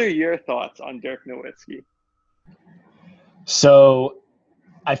 What are your thoughts on Dirk Nowitzki? So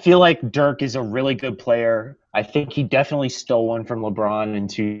I feel like Dirk is a really good player. I think he definitely stole one from LeBron in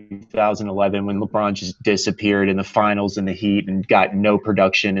 2011 when LeBron just disappeared in the finals in the Heat and got no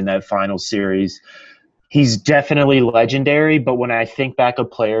production in that final series. He's definitely legendary, but when I think back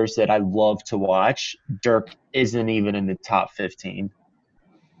of players that I love to watch, Dirk isn't even in the top 15.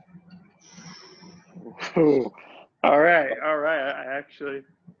 Ooh. All right.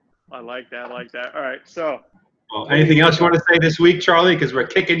 I like that. All right, so. Well, anything else you want to say this week, Charlie? Because we're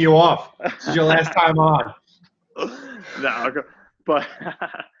kicking you off. This is your last time on. No, but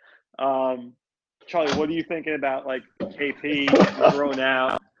Charlie, what are you thinking about like KP thrown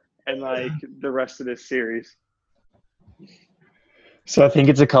out and like the rest of this series? So I think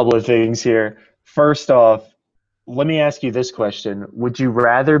it's a couple of things here. First off, let me ask you this question. Would you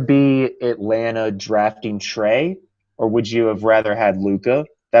rather be Atlanta drafting Trey, or would you have rather had Luka?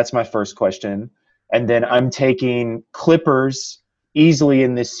 That's my first question. And then I'm taking Clippers easily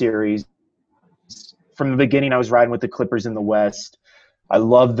in this series. From the beginning, I was riding with the Clippers in the West. I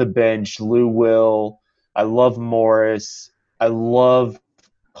love the bench, Lou Will. I love Morris. I love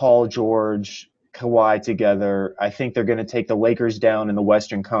Paul George, Kawhi together. I think they're going to take the Lakers down in the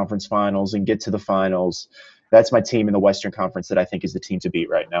Western Conference Finals and get to the finals. That's my team in the Western Conference that I think is the team to beat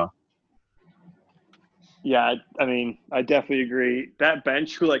right now. Yeah, I mean, I definitely agree. That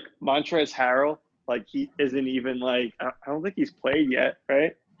bench, who like Montrezl Harrell, like he isn't even like I don't think he's played yet,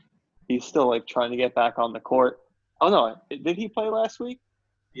 right? He's still like trying to get back on the court. Oh no, did he play last week?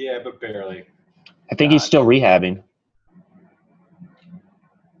 Yeah, but barely. I think he's still rehabbing.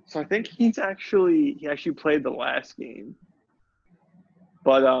 So I think he actually played the last game.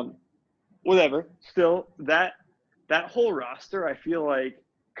 But whatever. Still, that whole roster, I feel like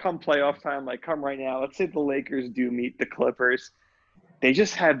come playoff time, like come right now, let's say the Lakers do meet the Clippers, they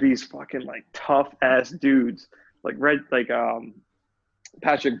just have these fucking like tough ass dudes like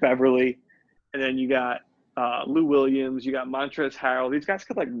Patrick Beverly, and then you got Lou Williams, you got Montrezl Harrell. These guys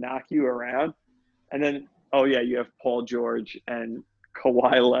could like knock you around, and then you have Paul George and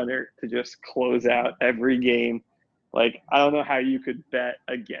Kawhi Leonard to just close out every game. Like I don't know how you could bet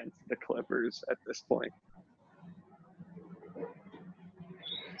against the Clippers at this point.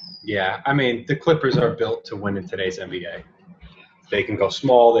 Yeah, I mean, the Clippers are built to win in today's NBA. They can go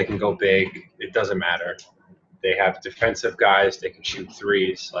small, they can go big. It doesn't matter. They have defensive guys. They can shoot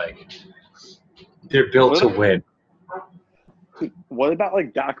threes. Like, they're built to win. What about,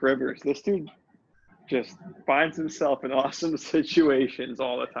 like, Doc Rivers? This dude just finds himself in awesome situations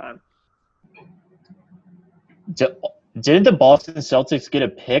all the time. Didn't the Boston Celtics get a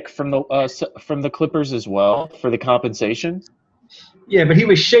pick from the Clippers as well for the compensation? Yeah, but he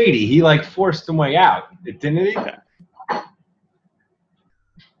was shady. He like forced him way out, didn't he? Yeah.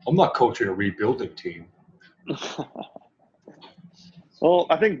 I'm not coaching a rebuilding team. Well,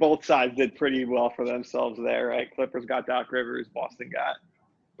 I think both sides did pretty well for themselves there, right? Clippers got Doc Rivers, Boston got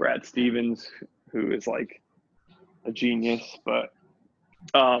Brad Stevens, who is like a genius. But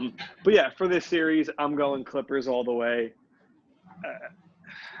yeah, for this series, I'm going Clippers all the way.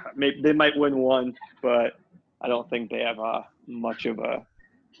 Maybe they might win one, but I don't think they have much of a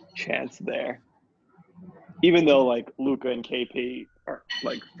chance there. Even though like Luka and KP are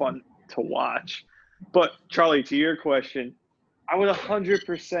like fun to watch. But Charlie, to your question, I would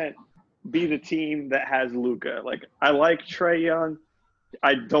 100% be the team that has Luka. Like I like Trae Young.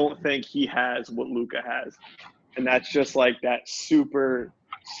 I don't think he has what Luka has. And that's just like that superstar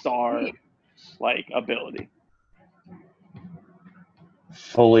like ability.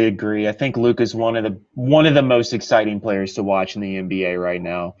 Fully agree. I think Luka's one of the most exciting players to watch in the NBA right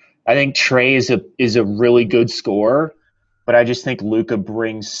now. I think Trae is a really good scorer, but I just think Luka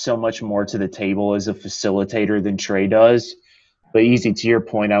brings so much more to the table as a facilitator than Trae does. But easy to your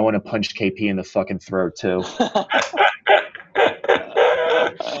point, I want to punch KP in the fucking throat too.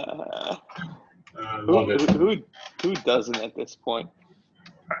 Who doesn't at this point?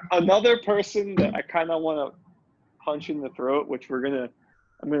 Another person that I kind of want to punch in the throat, which we're gonna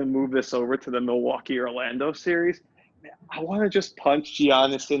I'm going to move this over to the Milwaukee-Orlando series. Man, I want to just punch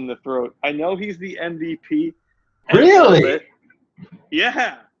Giannis in the throat. I know he's the MVP. Really?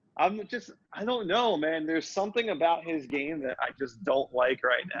 Yeah. I don't know, man. There's something about his game that I just don't like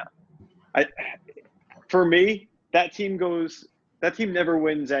right now. For me, that team never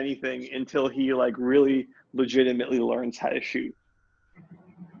wins anything until he like really legitimately learns how to shoot.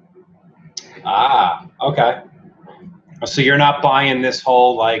 Ah, okay. So you're not buying this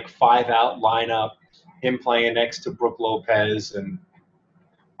whole like 5-out lineup, him playing next to Brook Lopez, and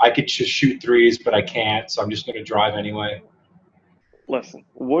I could just shoot threes, but I can't, so I'm just going to drive anyway. Listen,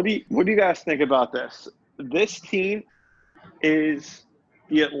 what do you guys think about this? This team is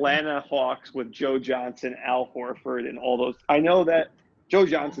the Atlanta Hawks with Joe Johnson, Al Horford, and all those. I know that Joe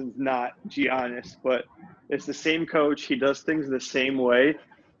Johnson's not Giannis, but it's the same coach. He does things the same way.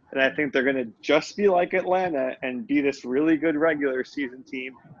 And I think they're going to just be like Atlanta and be this really good regular season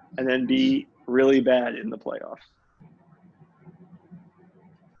team and then be really bad in the playoffs.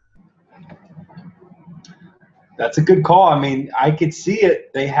 That's a good call. I mean, I could see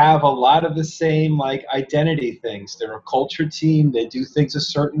it. They have a lot of the same like identity things. They're a culture team. They do things a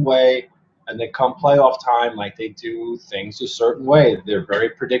certain way, and they come playoff time, like they do things a certain way. They're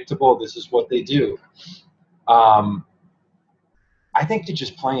very predictable. This is what they do. I think they're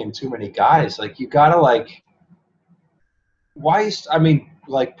just playing too many guys. Like you gotta like.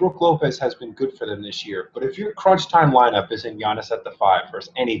 Like Brook Lopez has been good for them this year, but if your crunch time lineup isn't Giannis at the 5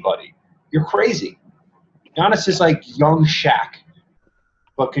 versus anybody, you're crazy. Giannis is like young Shaq,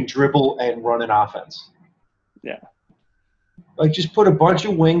 but can dribble and run an offense. Yeah. Like just put a bunch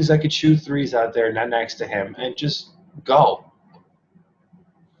of wings that could shoot threes out there next to him and just go.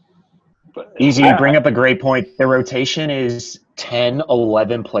 Easy, you bring up a great point. The rotation is 10,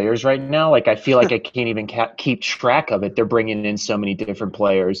 11 players right now. Like, I feel like I can't even keep track of it. They're bringing in so many different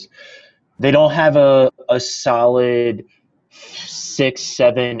players. They don't have a solid 6,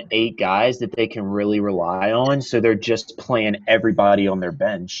 7, 8 guys that they can really rely on. So they're just playing everybody on their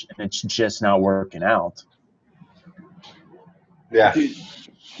bench, and it's just not working out. Yeah. Dude,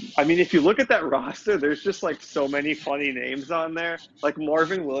 I mean, if you look at that roster, there's just like so many funny names on there. Like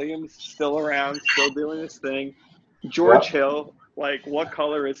Marvin Williams, still around, still doing his thing. George Hill, like what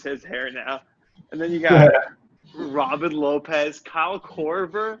color is his hair now? And then you got Robin Lopez, Kyle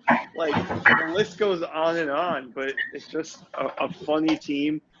Korver. Like the list goes on and on, but it's just a funny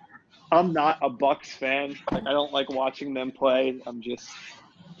team. I'm not a Bucks fan. Like I don't like watching them play. I'm just,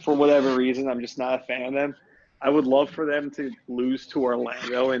 for whatever reason, I'm just not a fan of them. I would love for them to lose to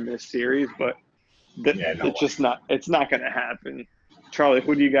Orlando in this series, but it's not going to happen. Charlie,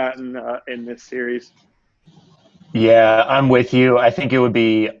 who do you got in this series? Yeah, I'm with you. I think it would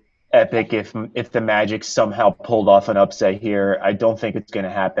be epic if the Magic somehow pulled off an upset here. I don't think it's going to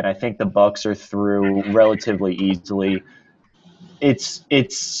happen. I think the Bucks are through relatively easily. It's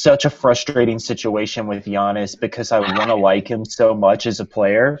such a frustrating situation with Giannis because I want to like him so much as a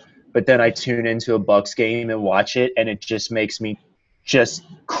player, but then I tune into a Bucks game and watch it, and it just makes me just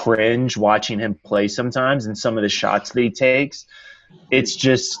cringe watching him play sometimes, and some of the shots that he takes. It's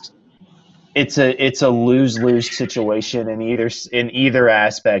a lose-lose situation in either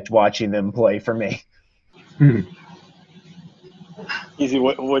aspect watching them play for me. Easy.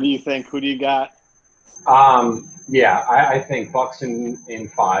 What do you think? Who do you got? Yeah, I think Bucks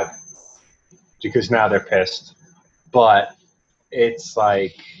in 5 because now they're pissed. But it's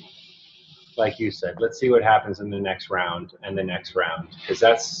like you said, let's see what happens in the next round and the next round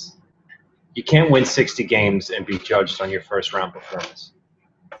because you can't win 60 games and be judged on your first round performance.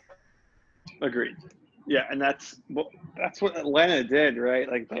 Agreed. Yeah, and that's what Atlanta did, right?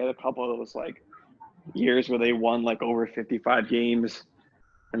 Like they had a couple of those like years where they won like over 55 games,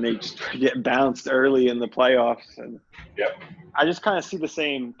 and they just get bounced early in the playoffs. And I just kind of see the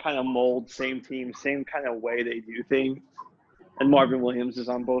same kind of mold, same team, same kind of way they do things. And Marvin Williams is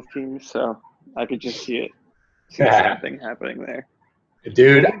on both teams, so I could just see the same thing happening there.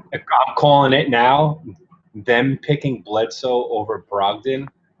 Dude, I'm calling it now. Them picking Bledsoe over Brogdon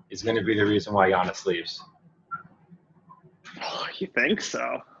is going to be the reason why Giannis leaves. Oh, you think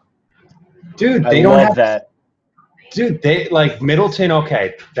so? Dude, I love that. Dude, they like Middleton,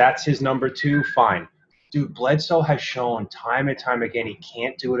 okay, that's his number 2, fine. Dude, Bledsoe has shown time and time again he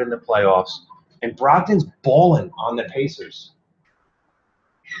can't do it in the playoffs. And Brogdon's balling on the Pacers.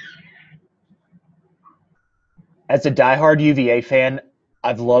 As a diehard UVA fan,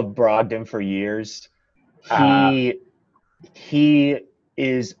 I've loved Brogdon for years. He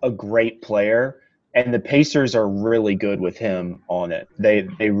is a great player, and the Pacers are really good with him on it. They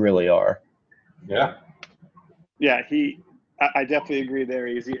really are. Yeah. Yeah, I definitely agree there,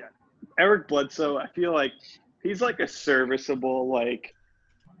 Easy. Eric Bledsoe, I feel like he's like a serviceable, like,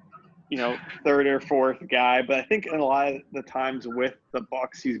 third or fourth guy. But I think in a lot of the times with the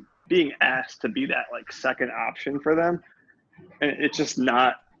Bucks, he's being asked to be that like second option for them, and it's just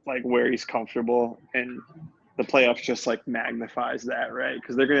not like where he's comfortable. And the playoffs just like magnifies that, right?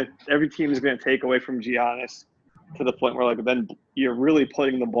 Because every team is gonna take away from Giannis to the point where like then you're really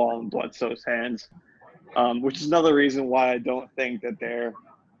putting the ball in Bledsoe's hands, which is another reason why I don't think that they're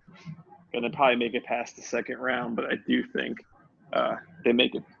gonna probably make it past the second round. But I do think they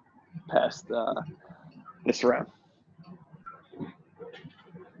make it past this round.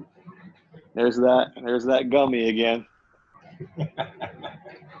 There's that gummy again.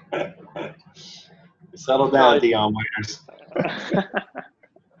 Settle down, Dion Waiters.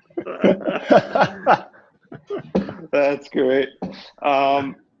 That's great.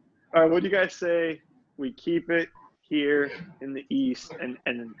 All right, what do you guys say we keep it here in the East and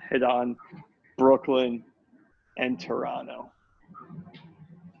hit on Brooklyn and Toronto?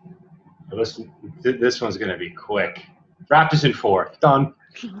 This one's going to be quick. Raptors in 4. Done.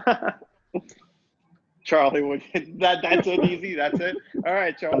 Charlie, that's it, Easy? That's it? All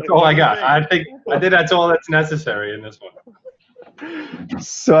right, Charlie. That's all I got. I think that's all that's necessary in this one.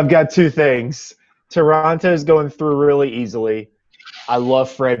 So I've got two things. Toronto's going through really easily. I love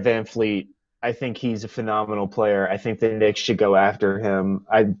Fred VanVleet. I think he's a phenomenal player. I think the Knicks should go after him.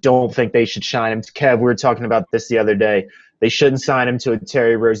 I don't think they should sign him. Kev, we were talking about this the other day. They shouldn't sign him to a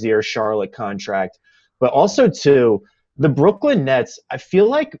Terry Rozier Charlotte contract. But also, too, the Brooklyn Nets, I feel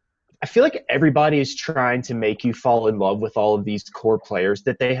like everybody is trying to make you fall in love with all of these core players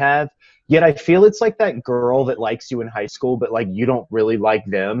that they have. Yet I feel it's like that girl that likes you in high school, but like you don't really like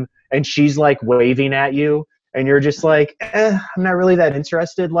them. And she's like waving at you and you're just like, I'm not really that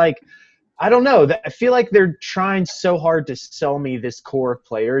interested. Like, I don't know. I feel like they're trying so hard to sell me this core of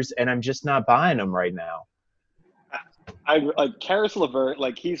players and I'm just not buying them right now. I like Karis LeVert,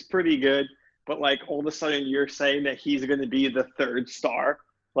 like he's pretty good, but like all of a sudden you're saying that he's going to be the third star.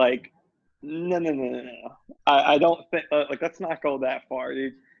 Like, no. I don't think like let's not go that far,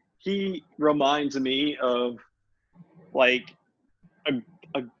 dude. He reminds me of like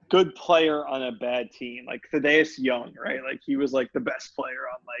a good player on a bad team, like Thaddeus Young, right? Like he was like the best player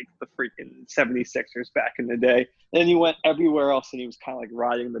on like the freaking 76ers back in the day. Then he went everywhere else and he was kind of like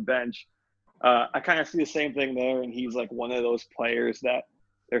riding the bench. I kind of see the same thing there, and he's like one of those players that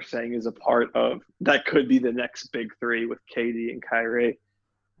they're saying is a part of that could be the next big three with KD and Kyrie.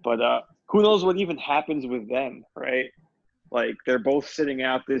 But who knows what even happens with them, right? Like they're both sitting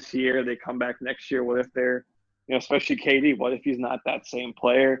out this year. They come back next year. What if they're, especially KD, what if he's not that same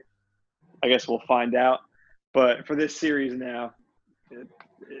player? I guess we'll find out. But for this series now,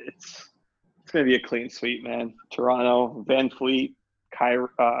 it's going to be a clean sweep, man. Toronto, VanVleet, Kyle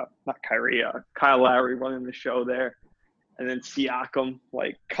Lowry running the show there. And then Siakam,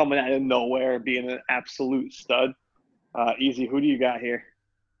 like, coming out of nowhere, being an absolute stud. Easy, who do you got here?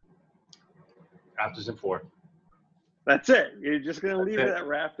 Raptors in 4. That's it. You're just going to leave it at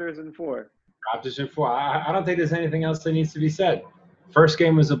Raptors in 4. Raptors in 4. I don't think there's anything else that needs to be said. First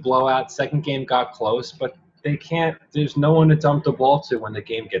game was a blowout. Second game got close, but they can't – there's no one to dump the ball to when the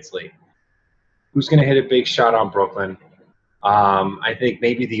game gets late. Who's going to hit a big shot on Brooklyn? I think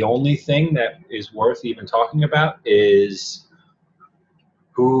maybe the only thing that is worth even talking about is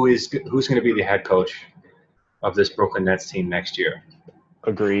who's going to be the head coach of this Brooklyn Nets team next year.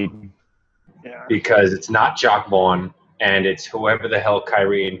 Agreed. Yeah. Because it's not Jock Vaughn, and it's whoever the hell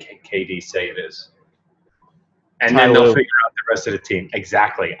Kyrie and KD say it is. And then they'll figure out the rest of the team.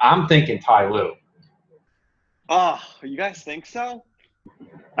 Exactly. I'm thinking Ty Lue. Oh, you guys think so?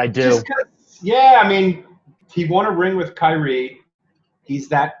 I do. Yeah, I mean, he won a ring with Kyrie. He's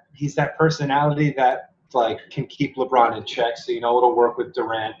that personality that like can keep LeBron in check, so it'll work with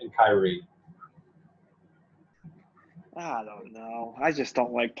Durant and Kyrie. I don't know. I just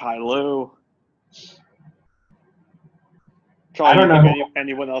don't like Ty Lue. I don't know.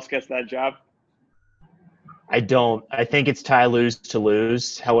 Anyone else gets that job? I don't. I think it's Ty Lue's to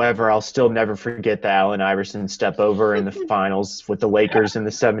lose. However, I'll still never forget the Allen Iverson step over in the finals with the Lakers and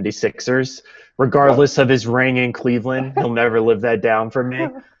the 76ers. Regardless of his ring in Cleveland, he'll never live that down for me.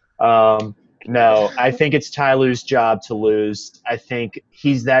 No, I think it's Ty Lue's job to lose. I think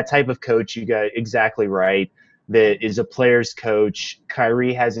he's that type of coach, you got exactly right, that is a player's coach.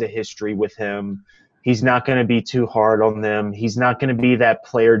 Kyrie has a history with him. He's not going to be too hard on them. He's not going to be that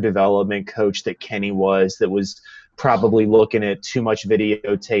player development coach that Kenny was, that was probably looking at too much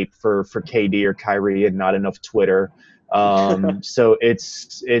videotape for KD or Kyrie and not enough Twitter. So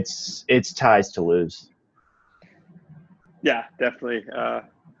it's Ty's to lose. Yeah, definitely.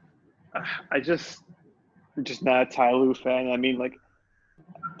 I'm just not a Ty Lue fan. I mean, like,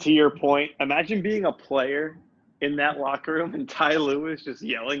 to your point, imagine being a player in that locker room and Ty Lue is just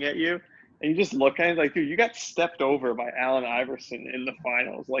yelling at you, and you just look at him like, dude, you got stepped over by Allen Iverson in the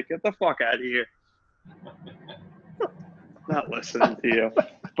finals. Like, get the fuck out of here. Not listening to you,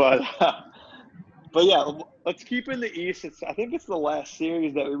 but yeah, let's keep in the East. I think it's the last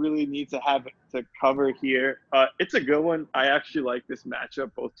series that we really need to have to cover here. It's a good one. I actually like this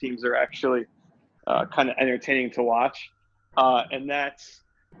matchup. Both teams are actually kind of entertaining to watch, and that's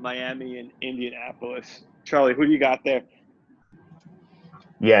Miami and Indianapolis. Charlie, who do you got there?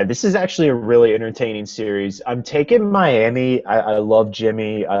 Yeah, this is actually a really entertaining series. I'm taking Miami. I love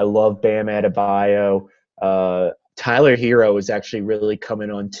Jimmy. I love Bam Adebayo. Tyler Hero is actually really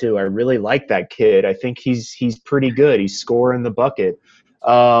coming on too. I really like that kid. I think he's pretty good. He's scoring the bucket.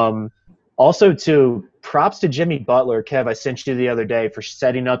 Also, too, props to Jimmy Butler. Kev, I sent you the other day for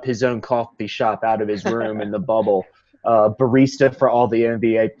setting up his own coffee shop out of his room in the bubble. Barista for all the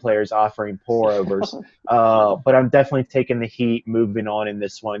NBA players offering pour-overs. But I'm definitely taking the Heat moving on in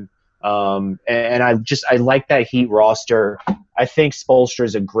this one. And I like that Heat roster. I think Spoelstra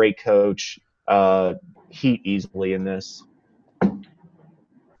is a great coach. Heat easily in this.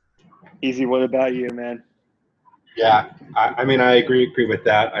 Easy. What about you, man? Yeah, I mean, I agree with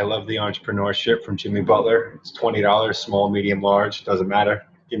that. I love the entrepreneurship from Jimmy Butler. It's $20, small, medium, large, doesn't matter.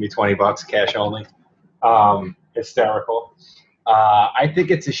 Give me $20, cash only. Hysterical. I think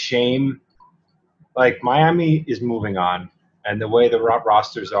it's a shame. Like, Miami is moving on, and the way the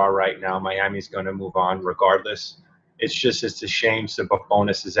rosters are right now, Miami's going to move on regardless. It's a shame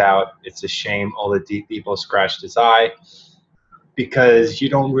Sabonis is out. It's a shame Oladipo scratched his eye because you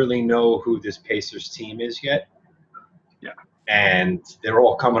don't really know who this Pacers team is yet. Yeah. And they're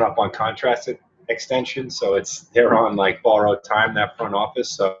all coming up on contract extensions, so they're on like borrowed time, that front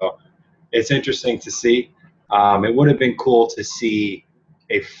office. So it's interesting to see. It would have been cool to see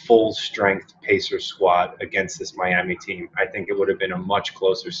a full-strength Pacers squad against this Miami team. I think it would have been a much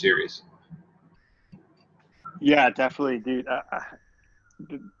closer series. Yeah, definitely, dude.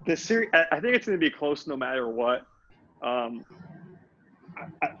 This series, I think it's going to be close no matter what.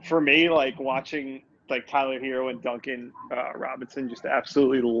 For me, like watching like Tyler Hero and Duncan Robinson just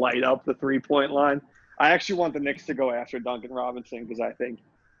absolutely light up the 3-point line. I actually want the Knicks to go after Duncan Robinson because I think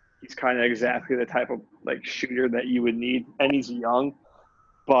he's kind of exactly the type of like shooter that you would need, and he's young.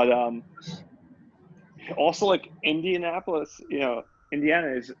 But also like Indianapolis, Indiana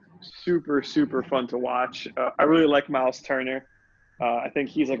is super, super fun to watch. I really like Miles Turner. I think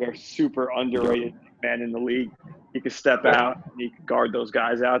he's like a super underrated man in the league. He could step out and he could guard those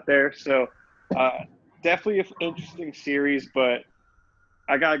guys out there. So definitely an interesting series, but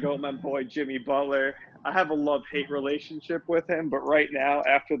I got to go with my boy Jimmy Butler. I have a love-hate relationship with him, but right now,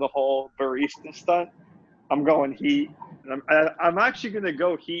 after the whole barista stunt, I'm going Heat. And I'm actually going to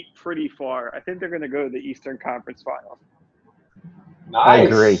go Heat pretty far. I think they're going to go to the Eastern Conference Finals. Nice. I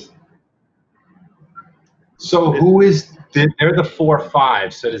agree. So they're the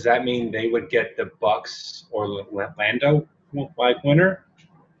 4-5. So does that mean they would get the Bucks or Orlando like winner?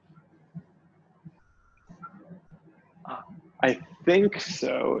 I think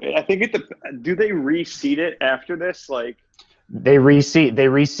so. I think do they reseed it after this? Like They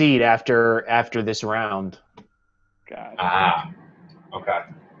reseed after this round. Gotcha. Okay.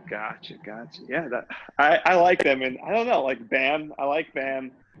 Gotcha. Yeah, I like them, and I don't know, like Bam. I like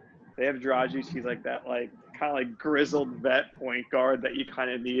Bam. They have Dragic. He's like that, like kind of like grizzled vet point guard that you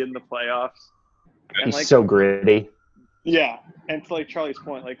kind of need in the playoffs. And He's like, so gritty. Yeah, and to like Charlie's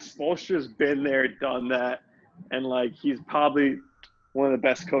point, like Spoelstra's been there, done that, and like he's probably one of the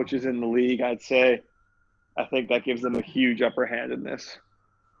best coaches in the league, I'd say. I think that gives them a huge upper hand in this.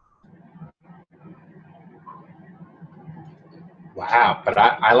 Wow, but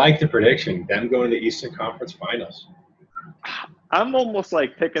I like the prediction. Them going to the Eastern Conference Finals. I'm almost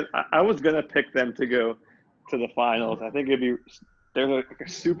like picking. I was gonna pick them to go to the finals. I think they're like a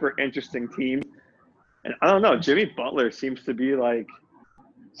super interesting team, and I don't know. Jimmy Butler seems to be like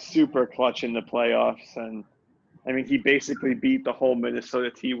super clutch in the playoffs, and I mean he basically beat the whole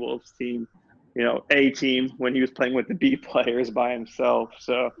Minnesota T-Wolves team, A team when he was playing with the B players by himself.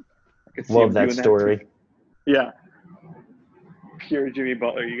 So I could see Love him that doing story. that too. Yeah. Pure Jimmy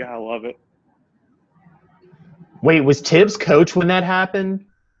Butler, you gotta love it. Wait, was Tibbs coach when that happened?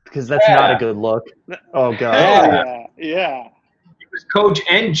 Because that's not a good look. Oh god. Hell yeah. He was coach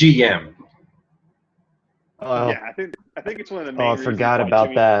and GM. Oh, Yeah, I think it's one of the main I reasons forgot why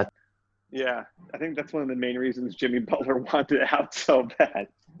about that. Yeah, I think that's one of the main reasons Jimmy Butler wanted out so bad.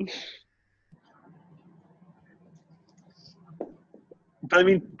 I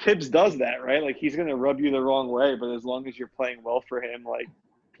mean, Tibbs does that, right? Like, he's going to rub you the wrong way, but as long as you're playing well for him, like,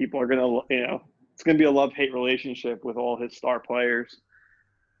 people are going to, it's going to be a love-hate relationship with all his star players.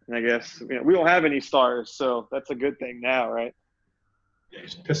 And I guess, we don't have any stars, so that's a good thing now, right? Yeah,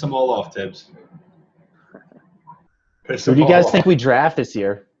 just piss them all off, Tibbs. Who do you guys think we draft this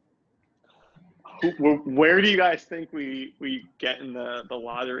year? Where do you guys think we get in the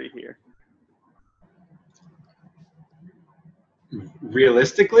lottery here?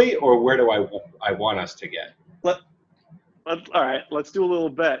 Realistically, or where do I want us to get? All right, let's do a little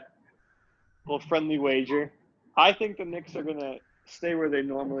bet. A little friendly wager. I think the Knicks are going to stay where they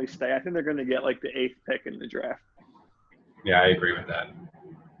normally stay. I think they're going to get like the 8th pick in the draft. Yeah, I agree with that.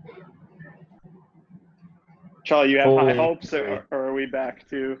 Charlie, you have high hopes, or are we back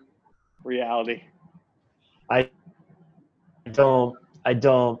to reality? I don't.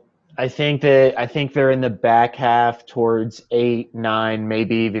 I think they're in the back half towards 8, 9,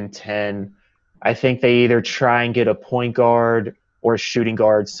 maybe even 10. I think they either try and get a point guard or a shooting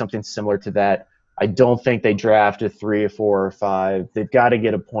guard, something similar to that. I don't think they draft a 3 or 4 or 5. They've got to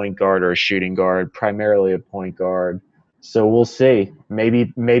get a point guard or a shooting guard, primarily a point guard. So we'll see.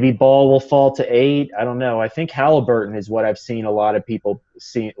 Maybe Ball will fall to 8. I don't know. I think Halliburton is what I've seen a lot of people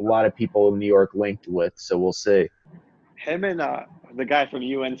in New York linked with. So we'll see. Him and the guy from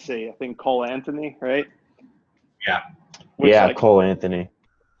UNC, I think Cole Anthony, right? Yeah. Cole Anthony.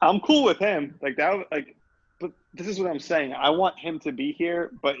 I'm cool with him. Like that. But this is what I'm saying. I want him to be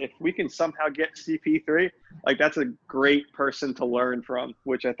here. But if we can somehow get CP3, like that's a great person to learn from,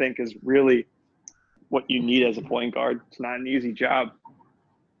 which I think is really what you need as a point guard. It's not an easy job.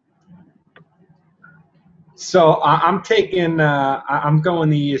 So I'm going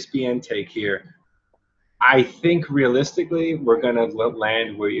the ESPN take here. I think realistically we're going to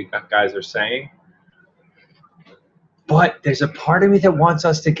land where you guys are saying. But there's a part of me that wants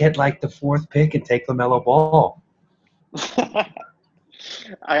us to get like the 4th pick and take LaMelo Ball. Dude,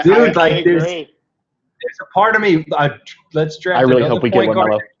 there's a part of me. Let's draft. I really hope we get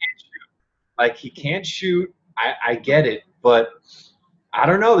LaMelo. Like, he can't shoot. I get it, but I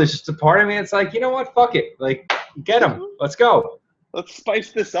don't know. There's just a part of me that's like, you know what? Fuck it. Like, get him. Let's go. Let's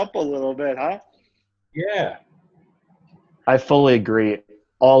spice this up a little bit, huh? Yeah. I fully agree.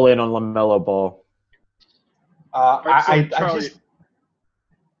 All in on LaMelo Ball. Charlie,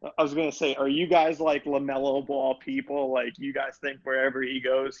 I was going to say, are you guys like LaMelo Ball people? Like, you guys think wherever he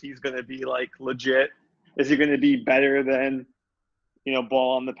goes, he's going to be like legit? Is he going to be better than,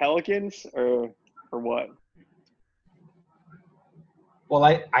 Ball on the Pelicans or what? Well,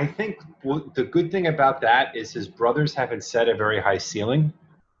 I think the good thing about that is his brothers haven't set a very high ceiling.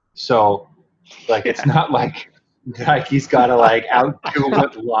 So, like, it's not like he's got to, like, outdo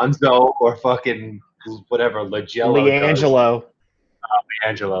what Lonzo or fucking whatever, LiAngelo.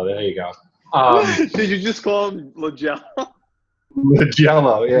 LiAngelo, there you go. Did you just call him LaGello?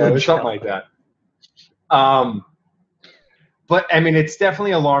 LaGello, yeah, or something like that. But, I mean, it's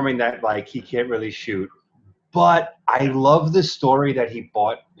definitely alarming that, like, he can't really shoot. But I love the story that he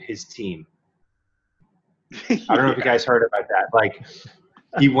bought his team. I don't know if you guys heard about that. Like,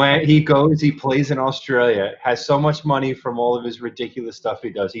 he goes, he plays in Australia, has so much money from all of his ridiculous stuff he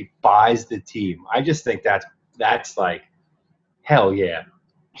does. He buys the team. I just think that's like, hell yeah.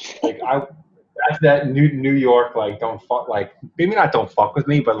 Like, that's that New York, like, don't fuck, like, maybe not don't fuck with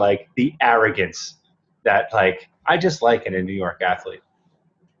me, but like the arrogance that, like, I just like in a New York athlete.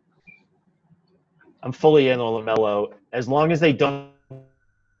 I'm fully in on LaMelo as long as they don't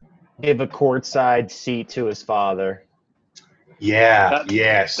give a courtside seat to his father.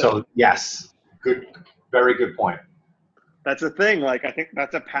 Yeah. So, yes, good, very good point. That's the thing. Like, I think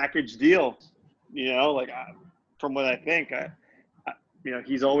that's a package deal. From what I think,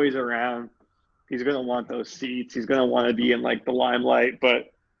 he's always around. He's going to want those seats. He's going to want to be in, like, the limelight.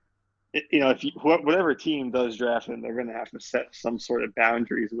 But, whatever team does draft him, they're going to have to set some sort of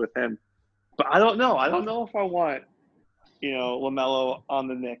boundaries with him. But I don't know. I don't know if I want, LaMelo on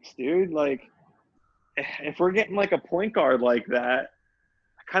the Knicks, dude. Like, if we're getting, like, a point guard like that,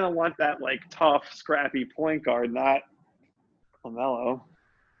 I kind of want that, like, tough, scrappy point guard, not LaMelo,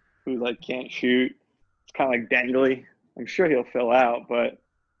 who, like, can't shoot. It's kind of like dangly. I'm sure he'll fill out, but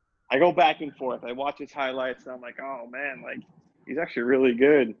I go back and forth. I watch his highlights, and I'm like, oh, man, like, he's actually really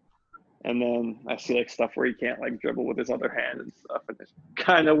good. And then I see, like, stuff where he can't, like, dribble with his other hand and stuff, and it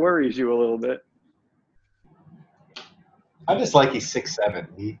kind of worries you a little bit. I just like he's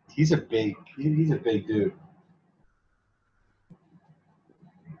 6'7". He's a big dude.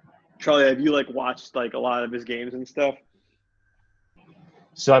 Charlie, have you, like, watched, like, a lot of his games and stuff?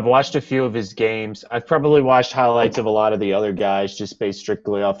 So I've watched a few of his games. I've probably watched highlights of a lot of the other guys just based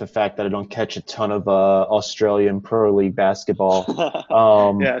strictly off the fact that I don't catch a ton of Australian Pro League basketball.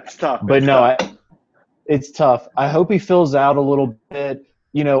 Yeah, it's tough. But It's no, tough. it's tough. I hope he fills out a little bit.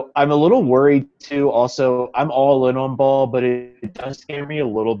 You know, I'm a little worried too. Also, I'm all in on Ball, but it does scare me a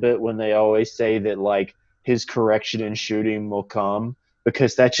little bit when they always say that like his correction in shooting will come,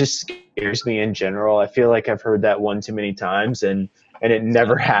 because that just scares me in general. I feel like I've heard that one too many times, and it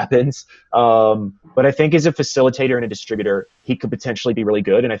never happens. But I think as a facilitator and a distributor, he could potentially be really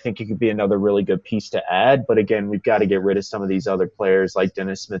good, and I think he could be another really good piece to add. But again, we've got to get rid of some of these other players like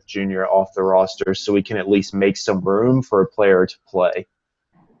Dennis Smith Jr. off the roster so we can at least make some room for a player to play.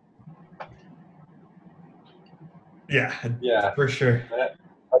 Yeah, for sure.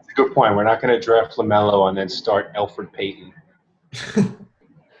 That's a good point. We're not going to draft LaMelo and then start Elfrid Payton.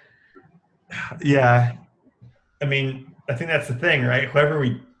 Yeah. I mean, I think that's the thing, right? Whoever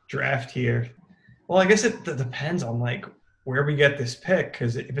we draft here, well, I guess it depends on like where we get this pick.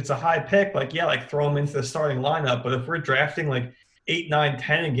 Because if it's a high pick, like yeah, like throw him into the starting lineup. But if we're drafting like 8, 9,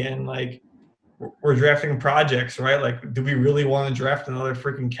 10 again, like we're drafting projects, right? Like, do we really want to draft another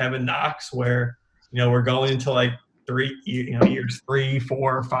freaking Kevin Knox where we're going into like years 3,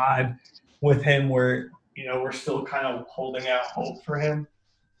 4, 5 with him, where we're still kind of holding out hope for him.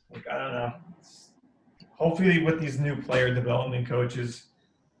 Like I don't know. Hopefully, with these new player development coaches,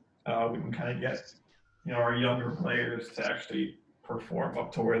 we can kind of get our younger players to actually perform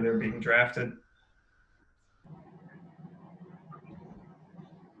up to where they're being drafted.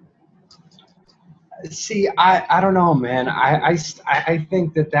 See, I don't know, man. I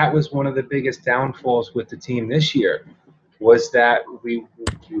think that was one of the biggest downfalls with the team this year, was that we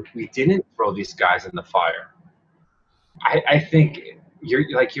didn't throw these guys in the fire. I think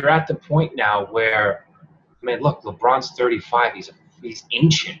you're at the point now where, I mean, look, LeBron's 35. He's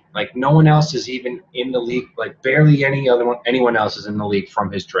ancient. Like no one else is even in the league. Like barely anyone else is in the league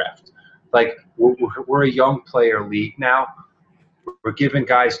from his draft. Like we're a young player league now. We're giving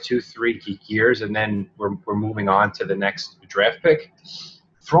guys 2-3 years, and then we're moving on to the next draft pick.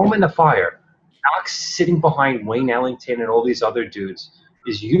 Throw him in the fire. Alex sitting behind Wayne Ellington and all these other dudes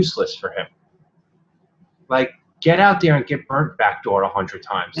is useless for him. Like, get out there and get burnt backdoor 100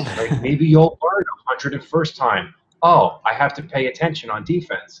 times. Like, maybe you'll learn 101st time. Oh, I have to pay attention on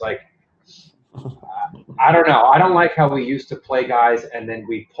defense. Like, I don't know. I don't like how we used to play guys and then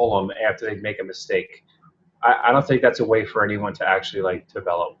we pull them after they make a mistake. I don't think that's a way for anyone to actually like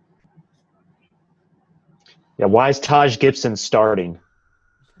develop. Yeah, why is Taj Gibson starting?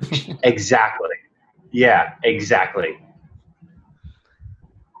 Exactly. Yeah, exactly.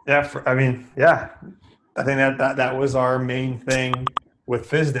 Yeah, I think that was our main thing with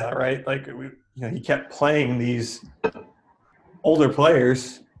Fizdale, right? Like he kept playing these older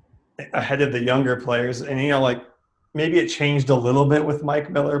players ahead of the younger players, and like maybe it changed a little bit with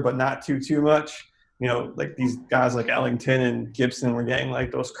Mike Miller, but not too much. Like these guys like Ellington and Gibson were getting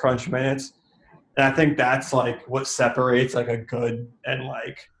like those crunch minutes. And I think that's like what separates like a good and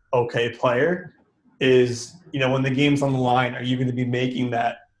like okay player is, when the game's on the line, are you going to be making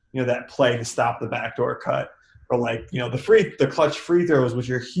that, that play to stop the backdoor cut? Or like, the clutch free throws, which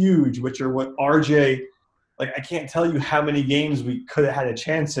are huge, which are what RJ, like I can't tell you how many games we could have had a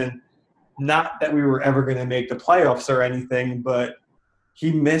chance in. Not that we were ever going to make the playoffs or anything, but he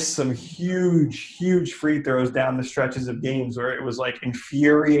missed some huge free throws down the stretches of games where it was like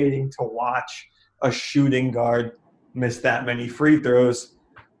infuriating to watch a shooting guard miss that many free throws.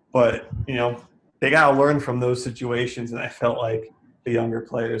 But, they got to learn from those situations, and I felt like the younger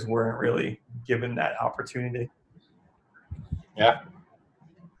players weren't really given that opportunity. Yeah.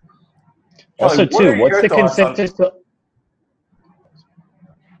 Also, too, what's the consensus?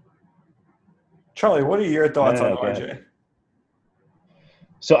 Charlie, what are your thoughts on RJ? Okay.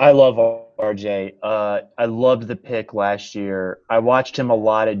 So I love RJ. I loved the pick last year. I watched him a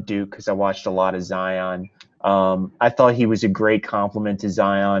lot at Duke because I watched a lot of Zion. I thought he was a great compliment to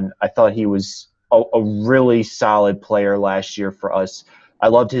Zion. I thought he was a really solid player last year for us. I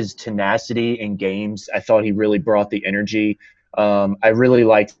loved his tenacity in games. I thought he really brought the energy. I really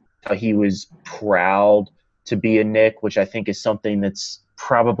liked how he was proud to be a Knick, which I think is something that's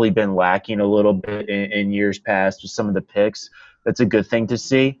probably been lacking a little bit in years past with some of the picks. That's a good thing to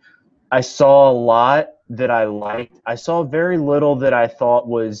see. I saw a lot that I liked. I saw very little that I thought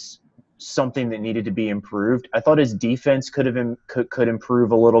was something that needed to be improved. I thought his defense could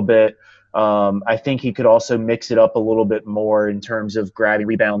improve a little bit. I think he could also mix it up a little bit more in terms of grabbing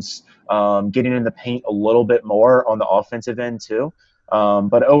rebounds, getting in the paint a little bit more on the offensive end too.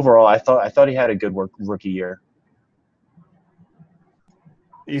 But overall, I thought he had a good rookie year.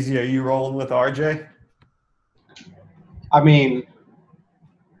 Easy, are you rolling with RJ? I mean,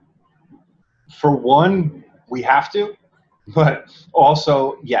 for one, we have to, but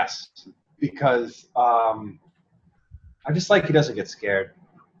also yes, because I just like he doesn't get scared.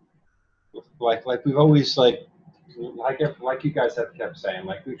 Like we've always like you guys have kept saying,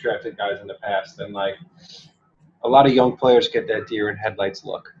 like we've drafted guys in the past, and like a lot of young players get that deer in headlights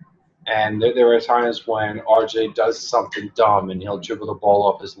look. And there are times when RJ does something dumb and he'll dribble the ball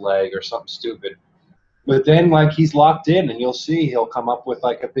off his leg or something stupid. But then, like, he's locked in, and you'll see he'll come up with,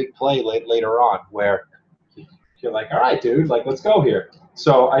 like, a big play later on where you're like, all right, dude, like, let's go here.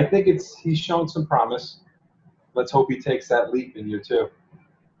 So I think he's shown some promise. Let's hope he takes that leap in year 2.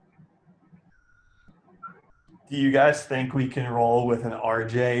 Do you guys think we can roll with an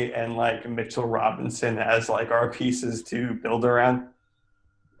RJ and, like, Mitchell Robinson as, like, our pieces to build around?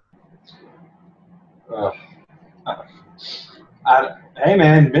 Hey,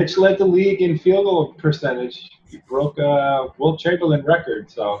 man, Mitch led the league in field goal percentage. He broke a Wilt Chamberlain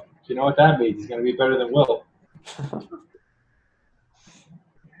record, so you know what that means. He's going to be better than Wilt.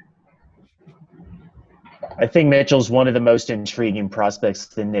 I think Mitchell's one of the most intriguing prospects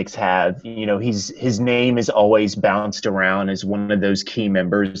the Knicks have. You know, his name is always bounced around as one of those key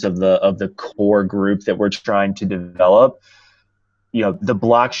members of the core group that we're trying to develop. You know, the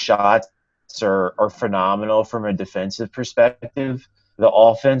block shots are phenomenal from a defensive perspective. The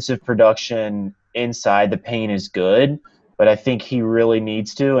offensive production inside the paint is good, but I think he really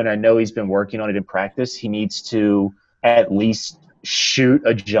needs to, and I know he's been working on it in practice, he needs to at least shoot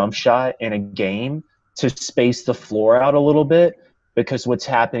a jump shot in a game to space the floor out a little bit, because what's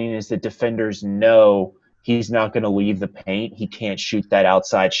happening is that defenders know he's not going to leave the paint. He can't shoot that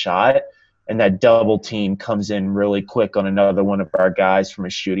outside shot, and that double team comes in really quick on another one of our guys from a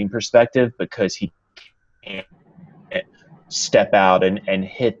shooting perspective because he can't step out and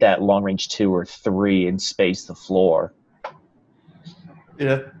hit that long range 2 or 3 and space the floor.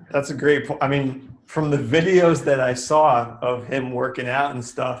 Yeah, that's a great point. I mean, from the videos that I saw of him working out and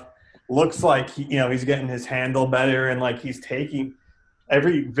stuff, looks like he's getting his handle better, and like he's taking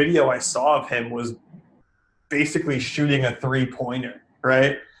every video I saw of him was basically shooting a 3-pointer,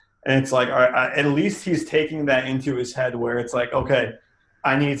 right? And it's like, all right, at least he's taking that into his head where it's like, okay,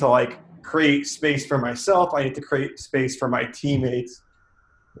 I need to like create space for myself. I need to create space for my teammates.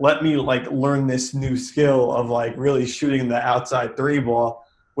 Let me like learn this new skill of like really shooting the outside 3 ball,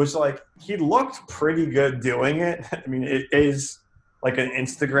 which like he looked pretty good doing it. I mean, it is like an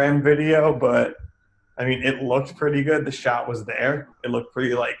Instagram video, but I mean, it looked pretty good. The shot was there. It looked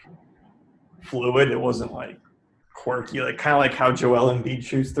pretty like fluid. It wasn't like quirky, like kind of like how Joel Embiid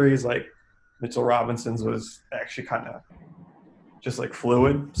shoots threes. Like Mitchell Robinson's was actually kind of just like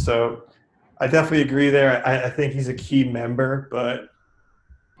fluid. So I definitely agree there. I think he's a key member, but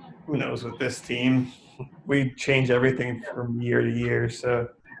who knows with this team? We change everything from year to year. So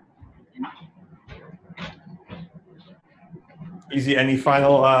Easy. Any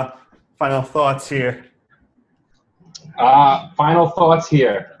final thoughts here? Final thoughts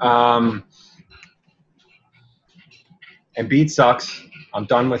here. Embiid sucks. I'm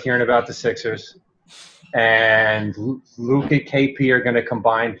done with hearing about the Sixers. And Luke and KP are going to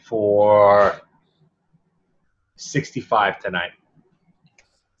combine for 65 tonight.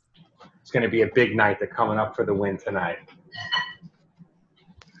 It's going to be a big night. They're coming up for the win tonight.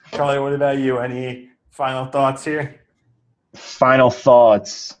 Charlie, what about you? Any final thoughts here? Final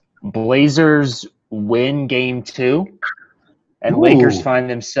thoughts. Blazers win game 2, and Lakers find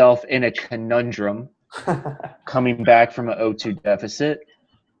themselves in a conundrum coming back from an 0-2 deficit.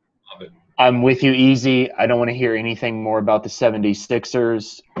 Love it. I'm with you, Easy. I don't want to hear anything more about the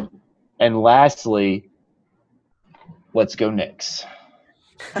 76ers. And lastly, let's go Knicks.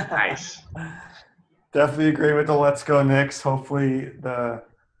 Nice. Definitely agree with the let's go Knicks. Hopefully the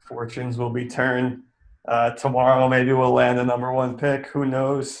fortunes will be turned. Tomorrow maybe we'll land the number 1 pick. Who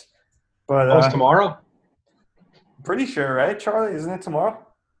knows? But it's tomorrow? Pretty sure, right, Charlie? Isn't it tomorrow?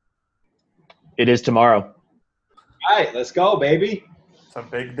 It is tomorrow. All right, let's go, baby. It's a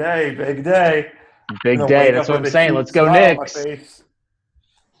big day, big day. Big day. That's what I'm saying. Let's go Knicks.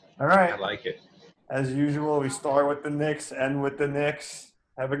 All right. I like it. As usual, we start with the Knicks, end with the Knicks.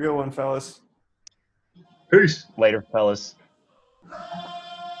 Have a good one, fellas. Peace. Later, fellas.